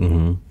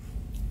own.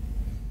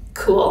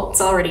 Cool.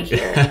 It's already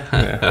here.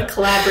 The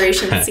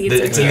collaboration seeds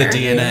are it's here. in the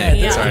DNA.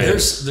 Yeah. I mean,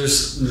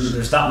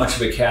 there's not much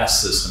of a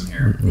caste system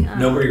here.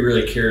 Nobody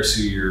really cares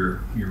who your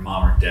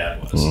mom or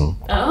dad was. To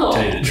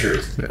tell you the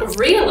truth.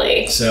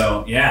 Really?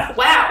 So yeah.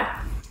 Wow.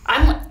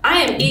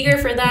 I am eager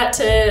for that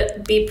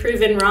to be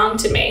proven wrong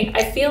to me.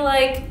 I feel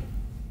like,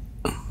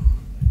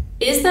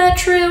 is that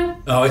true?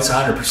 Oh, it's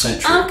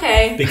 100% true.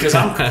 Okay. Because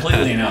I'm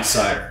completely an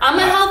outsider. I'm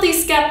a healthy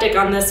skeptic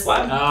on this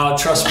one. Oh,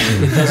 trust me,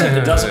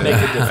 it doesn't make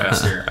a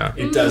difference here.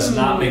 It does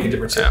not make a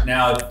difference here.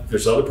 Now,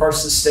 there's other parts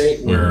of the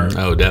state where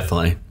Oh,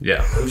 definitely.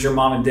 Yeah. who's your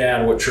mom and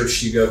dad, what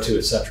church do you go to,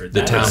 etc.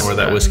 The town where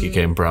that whiskey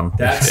came from.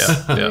 That's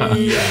Yeah.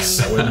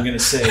 yes. I wasn't going to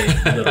say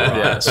Little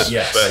Rock.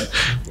 Yes.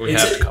 But we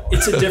have to call it.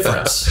 It's a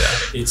difference.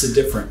 It's a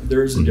different.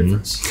 There is a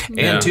difference.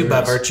 And too,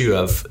 by virtue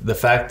of the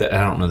fact that,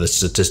 I don't know the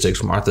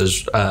statistics,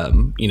 Martha's,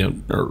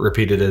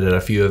 repeated it at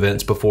a few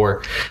events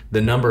before, the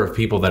number of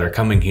people that are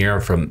coming here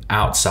from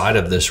outside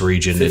of this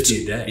region,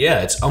 50 a day.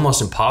 Yeah, it's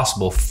almost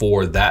impossible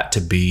for that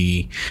to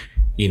be,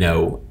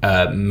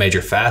 a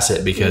major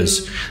facet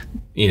because,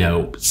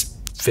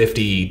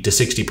 50 to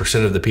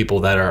 60% of the people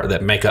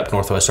that make up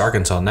Northwest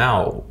Arkansas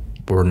now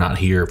were not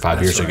here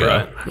 5 years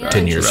ago, right.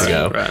 10 years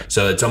ago. Right.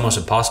 So it's almost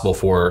impossible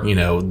for,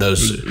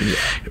 those,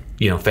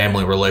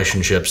 family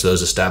relationships,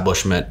 those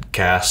establishment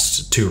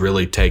casts to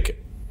really take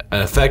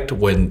effect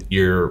when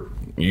you've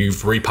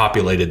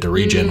repopulated the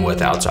region with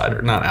not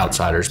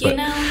outsiders, but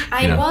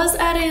I was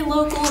at a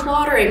local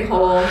watering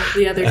hole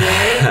the other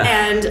day,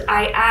 and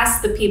I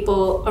asked the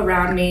people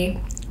around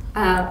me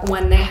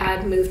when they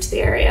had moved to the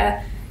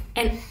area,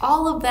 and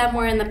all of them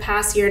were in the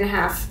past year and a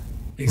half.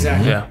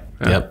 Exactly. Yeah.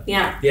 Yep.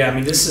 Yeah. Yeah. I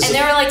mean, this is. And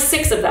there were like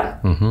 6 of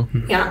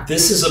them. Yeah.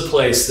 This is a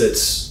place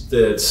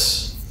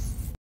that's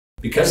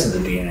because of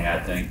the DNA, I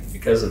think,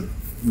 because of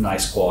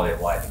nice quality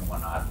of life and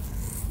whatnot,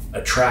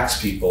 attracts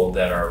people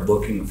that are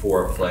looking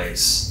for a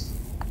place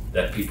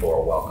that people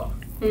are welcome,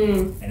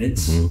 and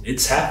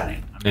it's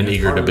happening. I mean, And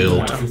eager to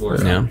build. People are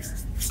coming here.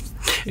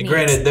 And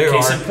granted, there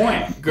Case in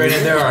point.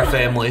 are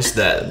families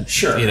that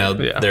Sure.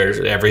 there's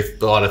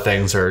a lot of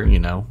things are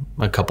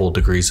a couple of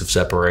degrees of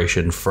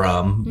separation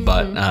from,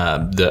 but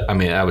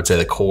I would say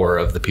the core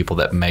of the people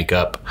that make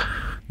up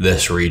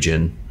this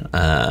region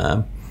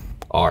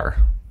are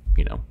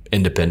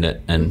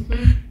independent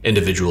and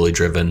individually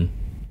driven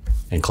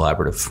and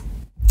collaborative.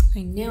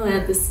 I knew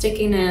it. The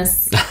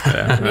stickiness.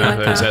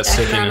 There's that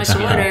stickiness.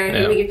 Economic order.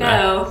 Here you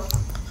go.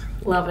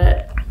 Love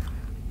it.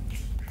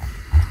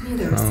 I knew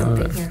there was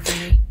something here for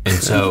me. And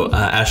so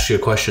I asked you a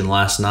question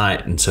last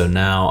night, and so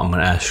now I'm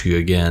going to ask you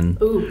again.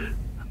 Ooh.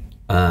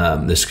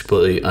 This is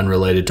completely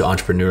unrelated to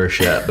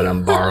entrepreneurship, but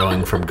I'm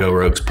borrowing from Go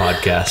Rogue's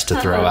podcast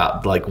to throw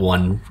out like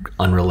one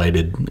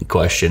unrelated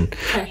question.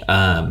 Okay.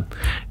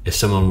 If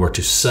someone were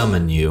to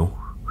summon you,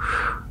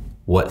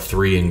 what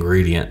 3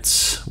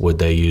 ingredients would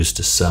they use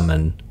to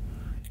summon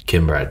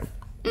Kim Bryden?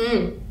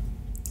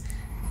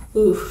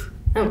 Oof.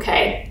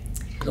 Okay.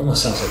 It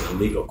almost sounds like a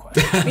legal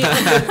question.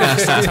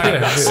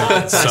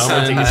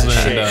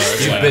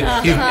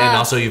 And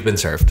also you've been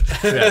served.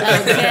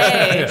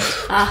 Okay.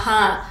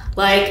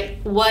 Like,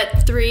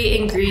 what 3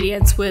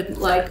 ingredients would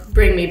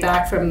bring me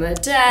back from the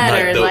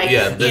dead,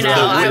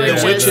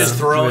 the witch is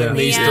throwing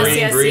these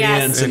 3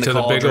 ingredients into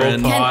the big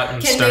old pot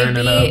and stirring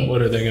it up.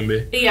 What are they going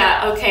to be?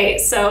 Yeah. Okay.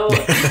 So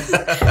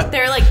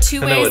there are like 2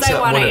 ways I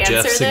want to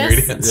answer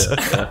this.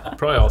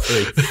 Probably all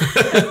 3.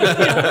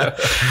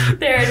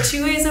 There are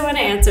 2 ways I want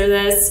to answer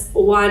this.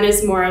 One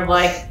is more of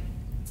like,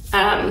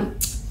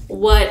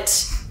 what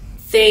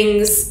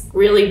things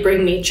really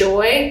bring me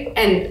joy,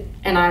 and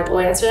I will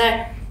answer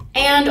that.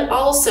 And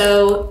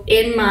also,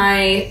 in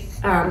my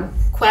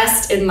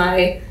quest, in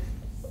my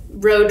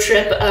road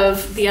trip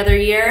of the other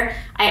year,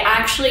 I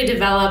actually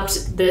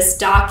developed this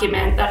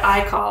document that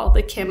I call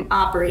the Kim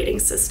Operating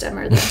System,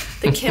 or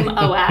the Kim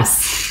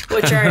OS,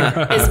 which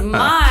is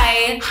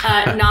my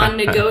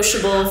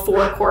non-negotiable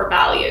 4 core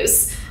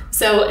values.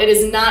 So it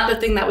is not the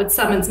thing that would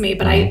summons me,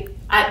 but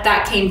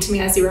that came to me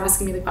as you were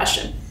asking me the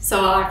question. So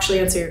I'll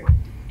actually answer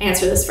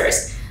this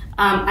first.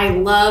 I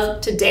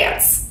love to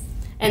dance,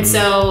 and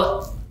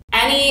so.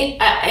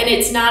 And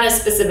it's not a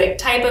specific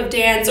type of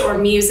dance or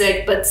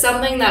music, but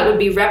something that would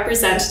be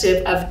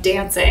representative of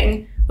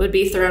dancing would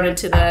be thrown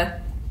into the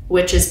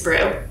witch's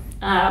brew.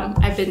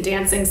 I've been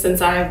dancing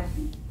since I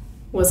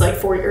was like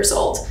 4 years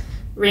old,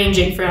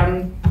 ranging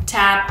from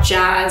tap,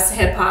 jazz,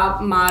 hip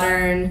hop,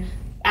 modern,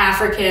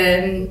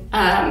 African,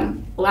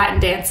 Latin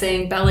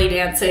dancing, belly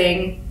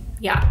dancing,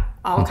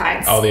 all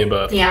kinds. All the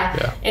above.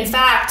 Yeah. In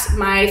fact,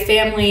 my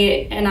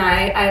family and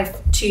I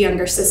have 2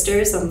 younger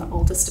sisters. I'm the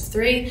oldest of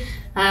 3.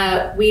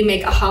 We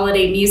make a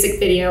holiday music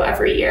video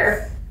every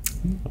year.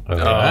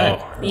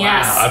 Oh,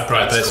 yes. I'd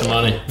probably pay some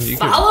money.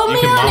 Follow me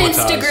on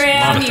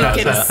Instagram.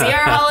 You can see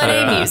our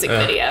holiday music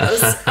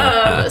videos.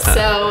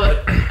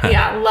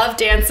 Love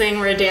dancing.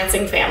 We're a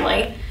dancing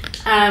family.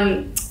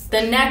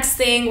 The next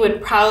thing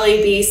would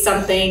probably be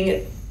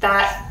something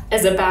that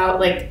is about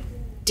like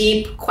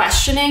deep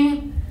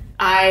questioning.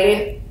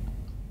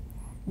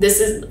 This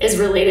is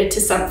related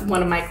to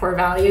one of my core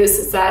values,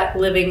 is that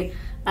living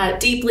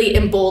deeply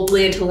and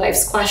boldly into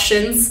life's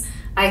questions.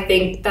 I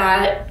think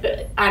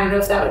that, I don't know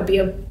if that would be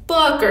a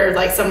book or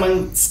like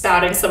someone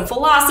spouting some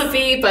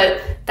philosophy,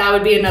 but that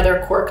would be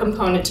another core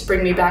component to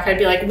bring me back. I'd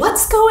be like,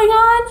 what's going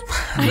on?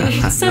 I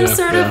need some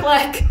sort of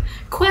like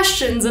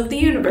questions of the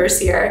universe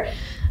here.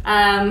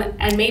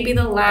 And maybe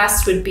the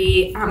last would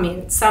be,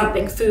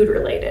 something food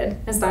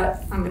related. That's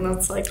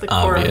like the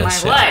core of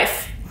my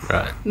life.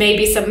 Right.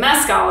 Maybe some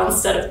mezcal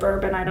instead of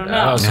bourbon. I don't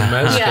know. Oh, some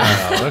mezcal.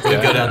 Yeah. Okay.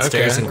 We go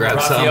downstairs and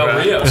grab some.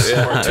 Rios.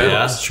 Yeah,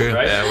 that's true.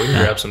 Right? Yeah, we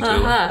can grab some too.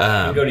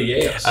 We go to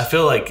Yale's. I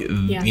feel like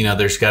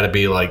there's got to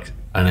be like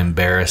an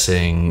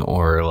embarrassing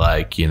or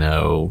like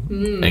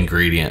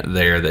ingredient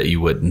there that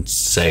you wouldn't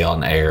say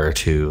on air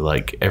to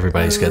like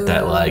everybody's got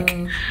that like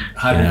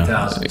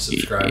 100,000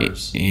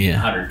 subscribers.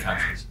 Yeah. 100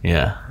 countries.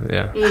 Yeah.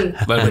 Let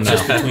them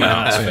Just know. between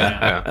us.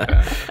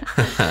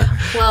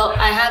 Well,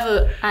 I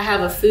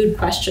have a food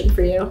question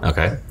for you.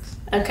 Okay.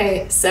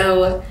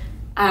 So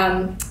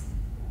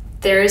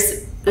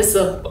this is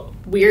a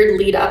weird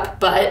lead up,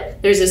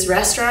 but there's this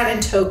restaurant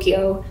in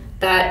Tokyo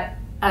that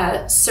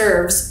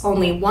serves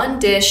only one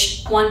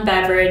dish, one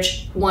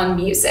beverage, one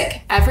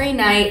music. Every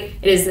night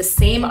it is the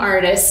same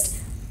artist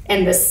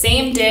and the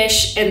same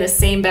dish and the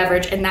same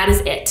beverage, and that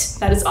is it.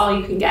 That is all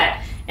you can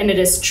get. And it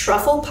is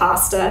truffle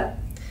pasta,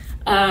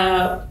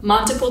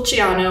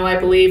 Montepulciano, I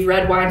believe,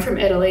 red wine from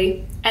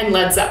Italy, and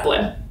Led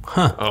Zeppelin.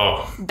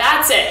 Oh.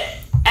 That's it.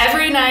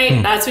 Every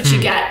night, that's what you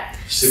get.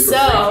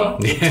 Super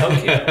freaky. In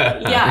Tokyo.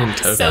 Yeah. In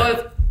Tokyo. So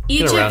if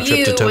each Get a round of trip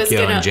you to was Tokyo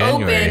going in to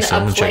January, open so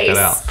I'm a gonna check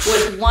that place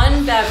out. with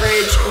one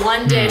beverage,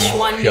 one dish,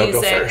 one You'll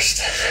go music,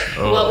 first.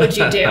 what would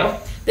you do?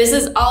 This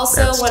is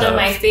also That's one tough. of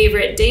my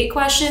favorite date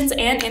questions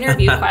and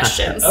interview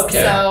questions.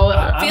 Okay. So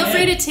I'm feel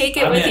free in. to take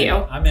it I'm with in. you.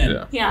 I'm in.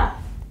 Yeah. Yeah.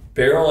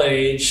 Barrel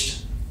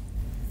aged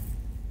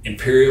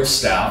imperial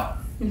stout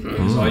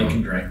is all you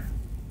can drink.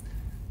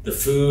 The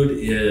food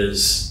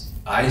is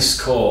ice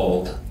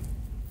cold,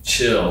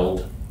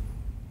 chilled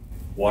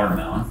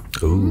watermelon,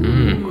 Ooh.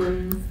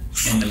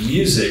 and the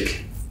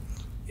music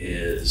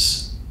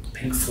is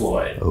Pink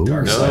Floyd. Ooh.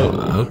 Dark Side. No.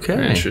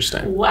 Okay.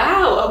 Interesting.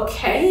 Wow.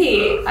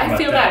 Okay. I about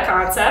feel that? that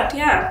concept.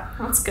 Yeah.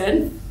 That's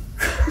good.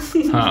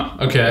 Huh.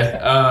 Okay.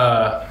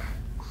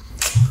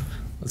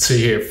 Let's see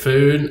here.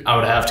 Food. I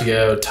would have to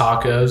go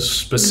tacos,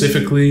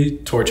 specifically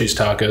Torchy's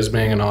Tacos.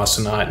 Being an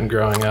Austinite and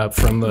growing up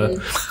from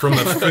the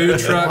food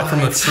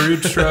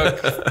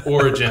truck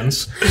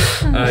origins.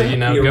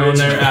 Going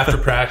there after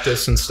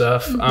practice and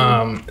stuff.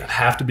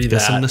 Have to be Get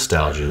that. some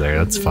nostalgia there.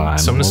 That's fine.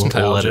 Some We'll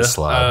nostalgia. let it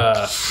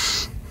slide.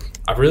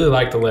 I really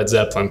like the Led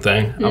Zeppelin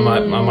thing. I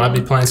might be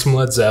playing some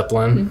Led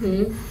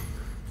Zeppelin.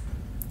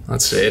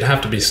 Let's see. It'd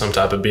have to be some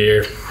type of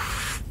beer.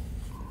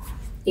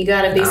 You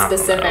got to be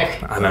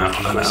specific. I know.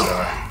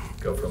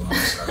 Go for Lone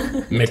Star.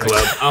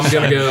 Michelob. I'm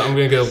gonna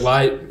go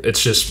light.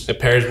 It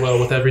pairs well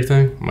with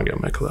everything. I'm gonna go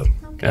Michelob.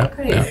 Yeah.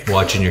 Great. Yeah.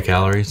 Watching your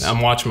calories.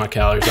 I'm watching my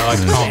calories. I like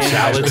to call them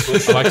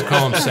salads. I like to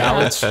call them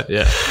salads.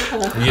 Yeah.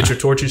 You get your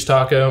Torchy's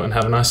taco and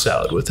have a nice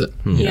salad with it.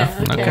 Yeah.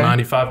 Okay.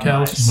 95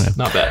 calories.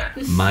 Not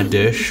bad. My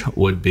dish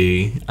would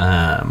be,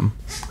 I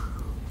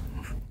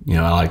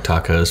like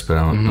tacos,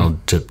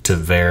 but to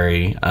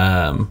vary.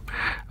 I'm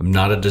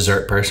not a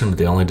dessert person, but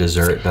the only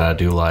dessert that I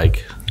do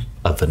like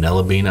a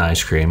vanilla bean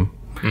ice cream.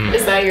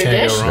 Is that your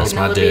Can't go dish? wrong. That's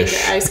my Vanilla bean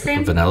dish. ice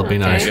cream? Vanilla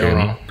bean ice Can't go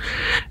cream. wrong.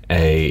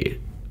 A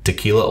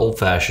tequila old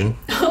fashioned.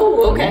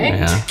 Oh, okay.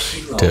 Yeah.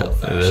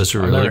 Those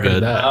are I've really never heard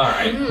good. that. All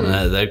right.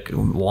 That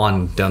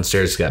Juan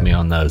downstairs got me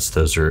on those.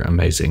 Those are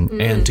amazing.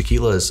 And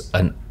tequila is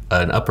an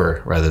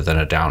upper rather than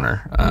a downer,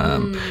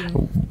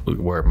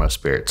 where most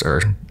spirits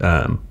are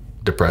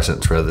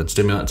depressants rather than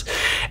stimulants.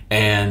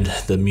 And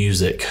the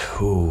music,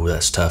 ooh,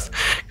 that's tough.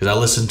 Because I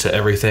listen to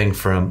everything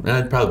from,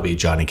 it'd probably be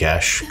Johnny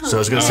Cash. So I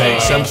was going to say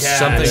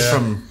something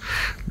from,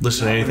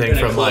 listen to anything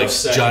from like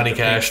Johnny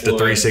Cash to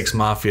 3-6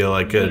 Mafia.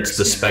 Like it's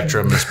the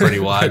spectrum is pretty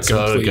wide. So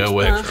I would go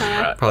with,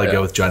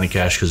 go with Johnny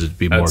Cash because it'd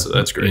be more,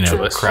 That's great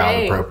choice.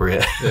 crowd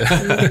appropriate.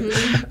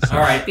 All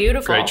right.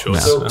 Beautiful. Great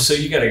choice. So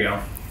you got to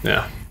go.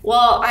 Yeah.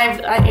 Well, I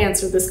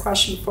answered this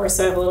question before,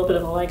 so I have a little bit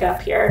of a leg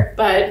up here.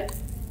 But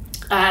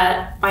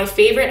my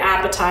favorite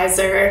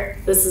appetizer,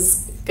 this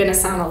is going to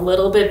sound a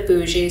little bit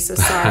bougie, so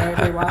sorry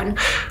everyone,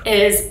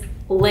 is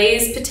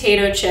Lay's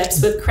potato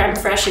chips with creme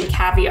fraiche and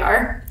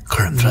caviar.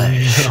 Creme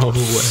fraiche. Oh,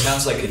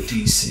 Sounds like a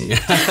DC.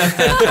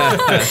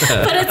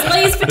 But it's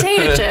Lay's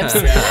potato chips.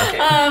 Okay.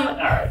 All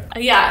right.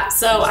 Yeah,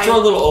 so Throw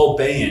a little Old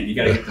Bay in. You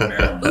got to get the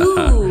Maryland.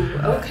 Ooh,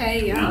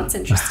 okay, yeah, that's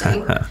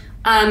interesting.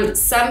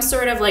 Some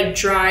sort of like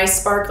dry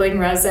sparkling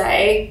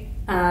rosé,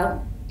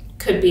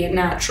 could be a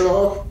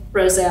natural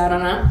rosé, I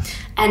don't know.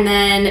 And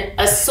then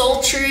a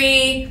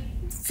sultry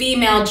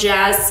female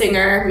jazz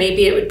singer,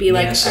 maybe it would be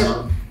like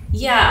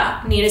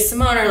Nina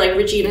Simone or like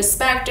Regina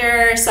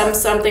Spektor,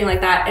 something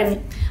like that.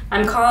 And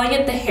I'm calling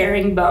it the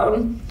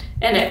herringbone.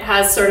 and it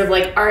has sort of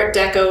like Art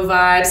Deco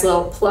vibes,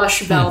 little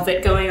plush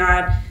velvet going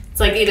on. It's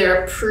like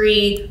either a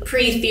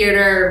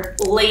pre-theater,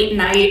 late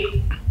night.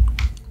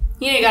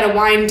 You gotta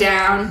wind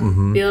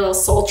down, be a little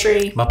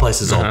sultry. My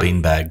place is all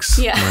bean bags.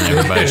 Yeah.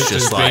 Everybody's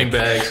just like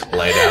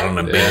laid out on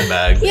a bean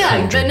bag.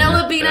 Yeah,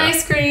 vanilla bean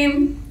ice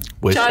cream,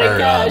 with Johnny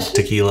Cash.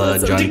 Tequila,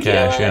 Johnny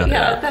Cash.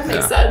 Yeah, that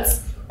makes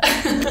sense.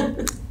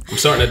 I'm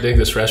starting to dig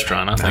this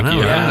restaurant. I think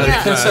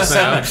There's it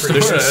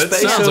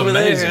sounds over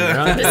amazing. there.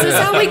 Right? This is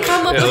how we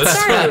come up with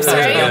startups,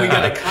 right? Yeah, we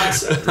got a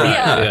concept.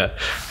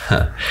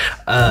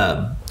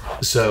 Yeah.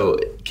 So,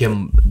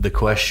 Kim, the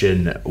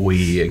question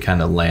we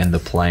kind of land the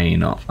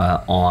plane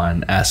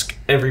on, ask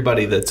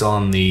everybody that's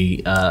on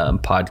the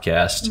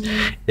podcast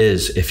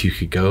is, if you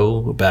could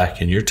go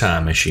back in your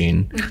time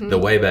machine, the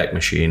Wayback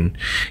Machine,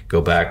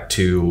 go back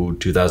to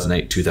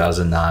 2008,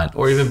 2009,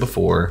 or even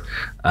before,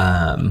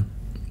 and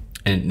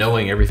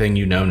knowing everything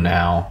you know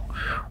now,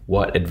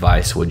 what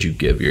advice would you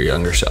give your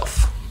younger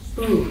self?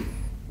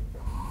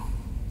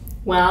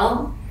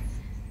 Well,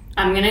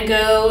 I'm going to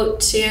go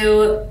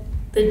to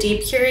the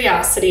deep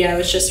curiosity I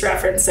was just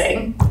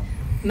referencing.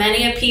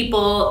 Many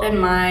people in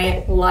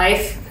my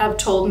life have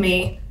told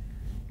me,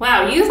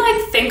 wow, you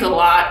like think a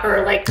lot,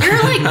 or like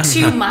you're like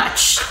too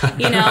much, and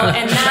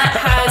that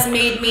has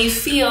made me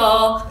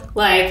feel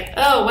like,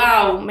 oh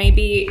wow,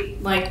 maybe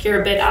like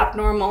you're a bit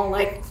abnormal,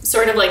 like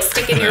sort of like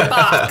stick in your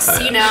box,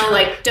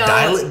 like don't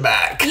dial it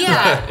back.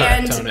 Yeah,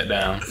 and tone it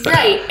down.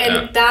 Right,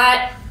 and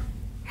that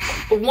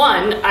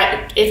one,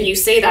 if you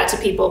say that to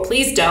people,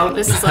 please don't.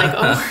 This is like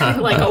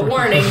a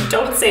warning.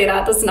 Don't say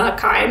that. That's not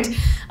kind.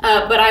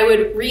 But I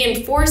would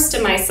reinforce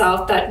to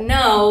myself that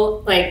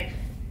no, like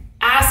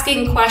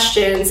asking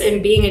questions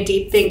and being a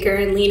deep thinker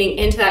and leaning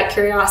into that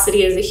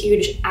curiosity is a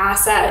huge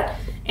asset.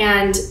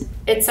 And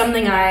it's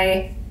something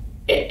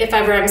if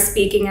ever I'm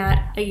speaking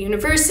at a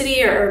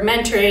university or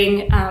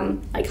mentoring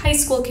like high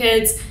school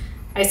kids,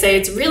 I say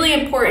it's really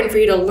important for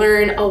you to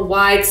learn a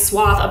wide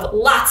swath of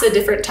lots of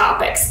different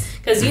topics,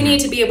 because you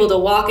need to be able to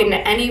walk into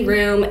any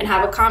room and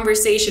have a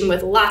conversation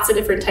with lots of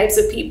different types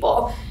of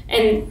people.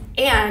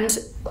 And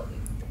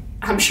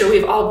I'm sure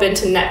we've all been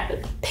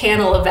to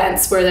panel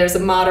events where there's a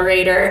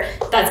moderator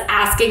that's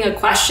asking a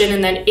question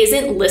and then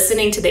isn't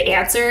listening to the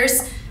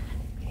answers.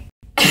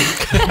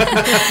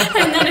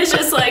 And then it's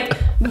just like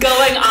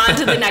going on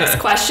to the next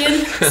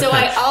question. So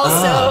I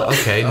also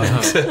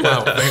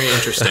Wow, very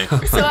interesting.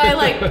 So I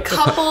like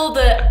couple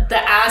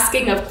the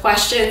asking of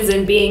questions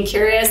and being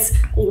curious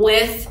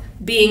with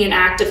being an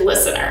active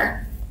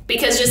listener,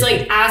 because just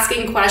like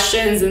asking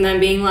questions and then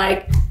being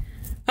like,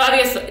 have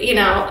you,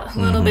 a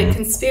little bit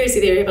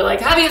conspiracy theory, but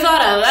like, have you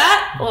thought of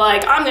that?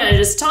 Like, I'm gonna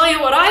just tell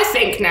you what I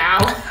think now.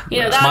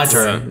 That's my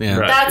turn. Yeah.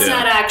 That's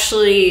not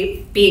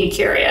actually being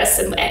curious,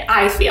 and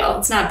I feel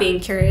it's not being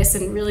curious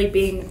and really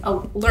being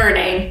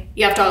learning.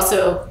 You have to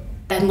also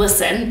then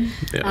listen.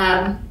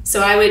 Yeah.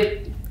 So I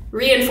would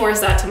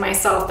reinforce that to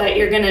myself, that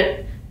you're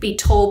gonna be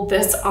told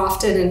this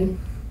often, and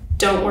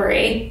don't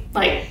worry,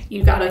 like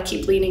you gotta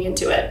keep leaning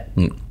into it.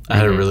 I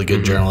had a really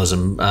good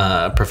journalism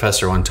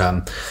professor one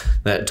time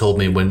that told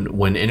me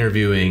when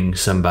interviewing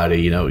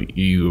somebody,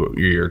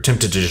 you're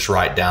tempted to just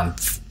write down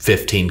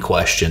 15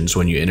 questions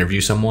when you interview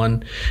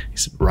someone. He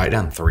said, write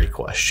down 3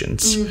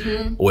 questions,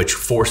 which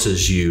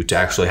forces you to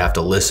actually have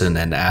to listen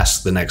and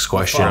ask the next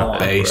question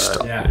based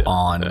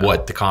on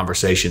what the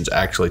conversation's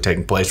actually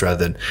taking place, rather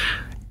than,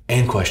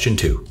 and question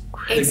 2.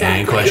 Exactly.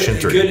 And question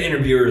 3. Good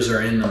interviewers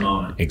are in the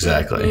moment.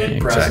 Exactly.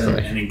 Present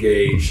and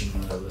engaged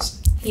and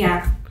listening.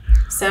 Yeah.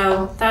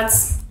 So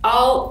that's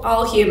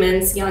all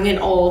humans, young and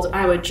old.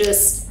 I would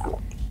just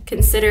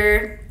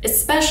consider,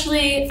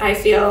 especially I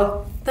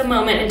feel the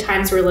moment and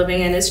times we're living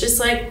in is just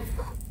like,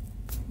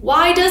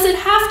 why does it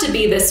have to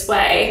be this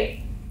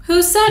way?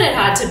 Who said it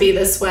had to be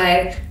this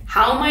way?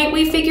 How might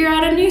we figure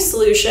out a new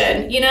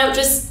solution?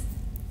 Just,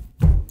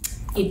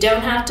 you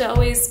don't have to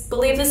always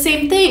believe the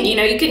same thing.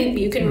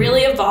 You can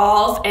really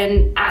evolve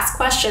and ask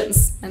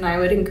questions, and I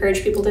would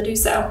encourage people to do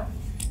so.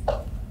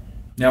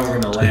 Now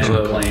we're going to land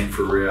the plane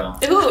for real.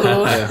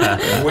 Ooh.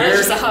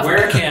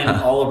 Where can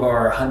all of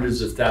our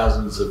hundreds of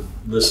thousands of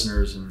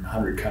listeners in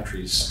 100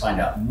 countries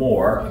find out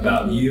more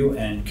about you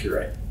and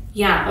Cureate?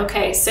 Yeah,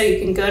 okay. So you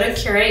can go to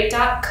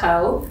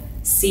cureate.co,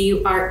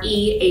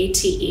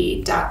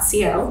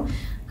 cureate.co.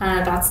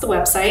 That's the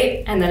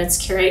website. And then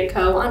it's Cureate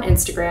Co. on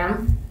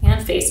Instagram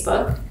and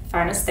Facebook.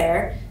 Find us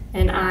there.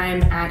 And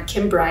I'm at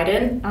Kim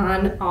Bryden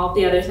on all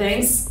the other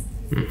things.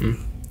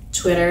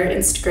 Twitter,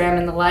 Instagram,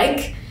 and the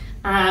like.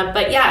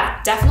 But yeah,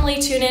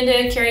 definitely tune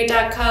into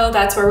Cureate.co.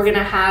 That's where we're going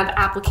to have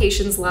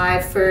applications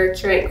live for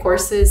Cureate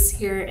courses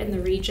here in the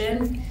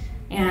region.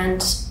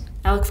 And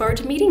I look forward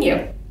to meeting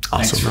you.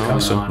 Awesome.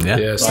 Thanks for coming on. Yeah.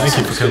 Yes, thank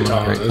you for coming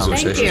on. This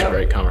was a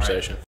great conversation.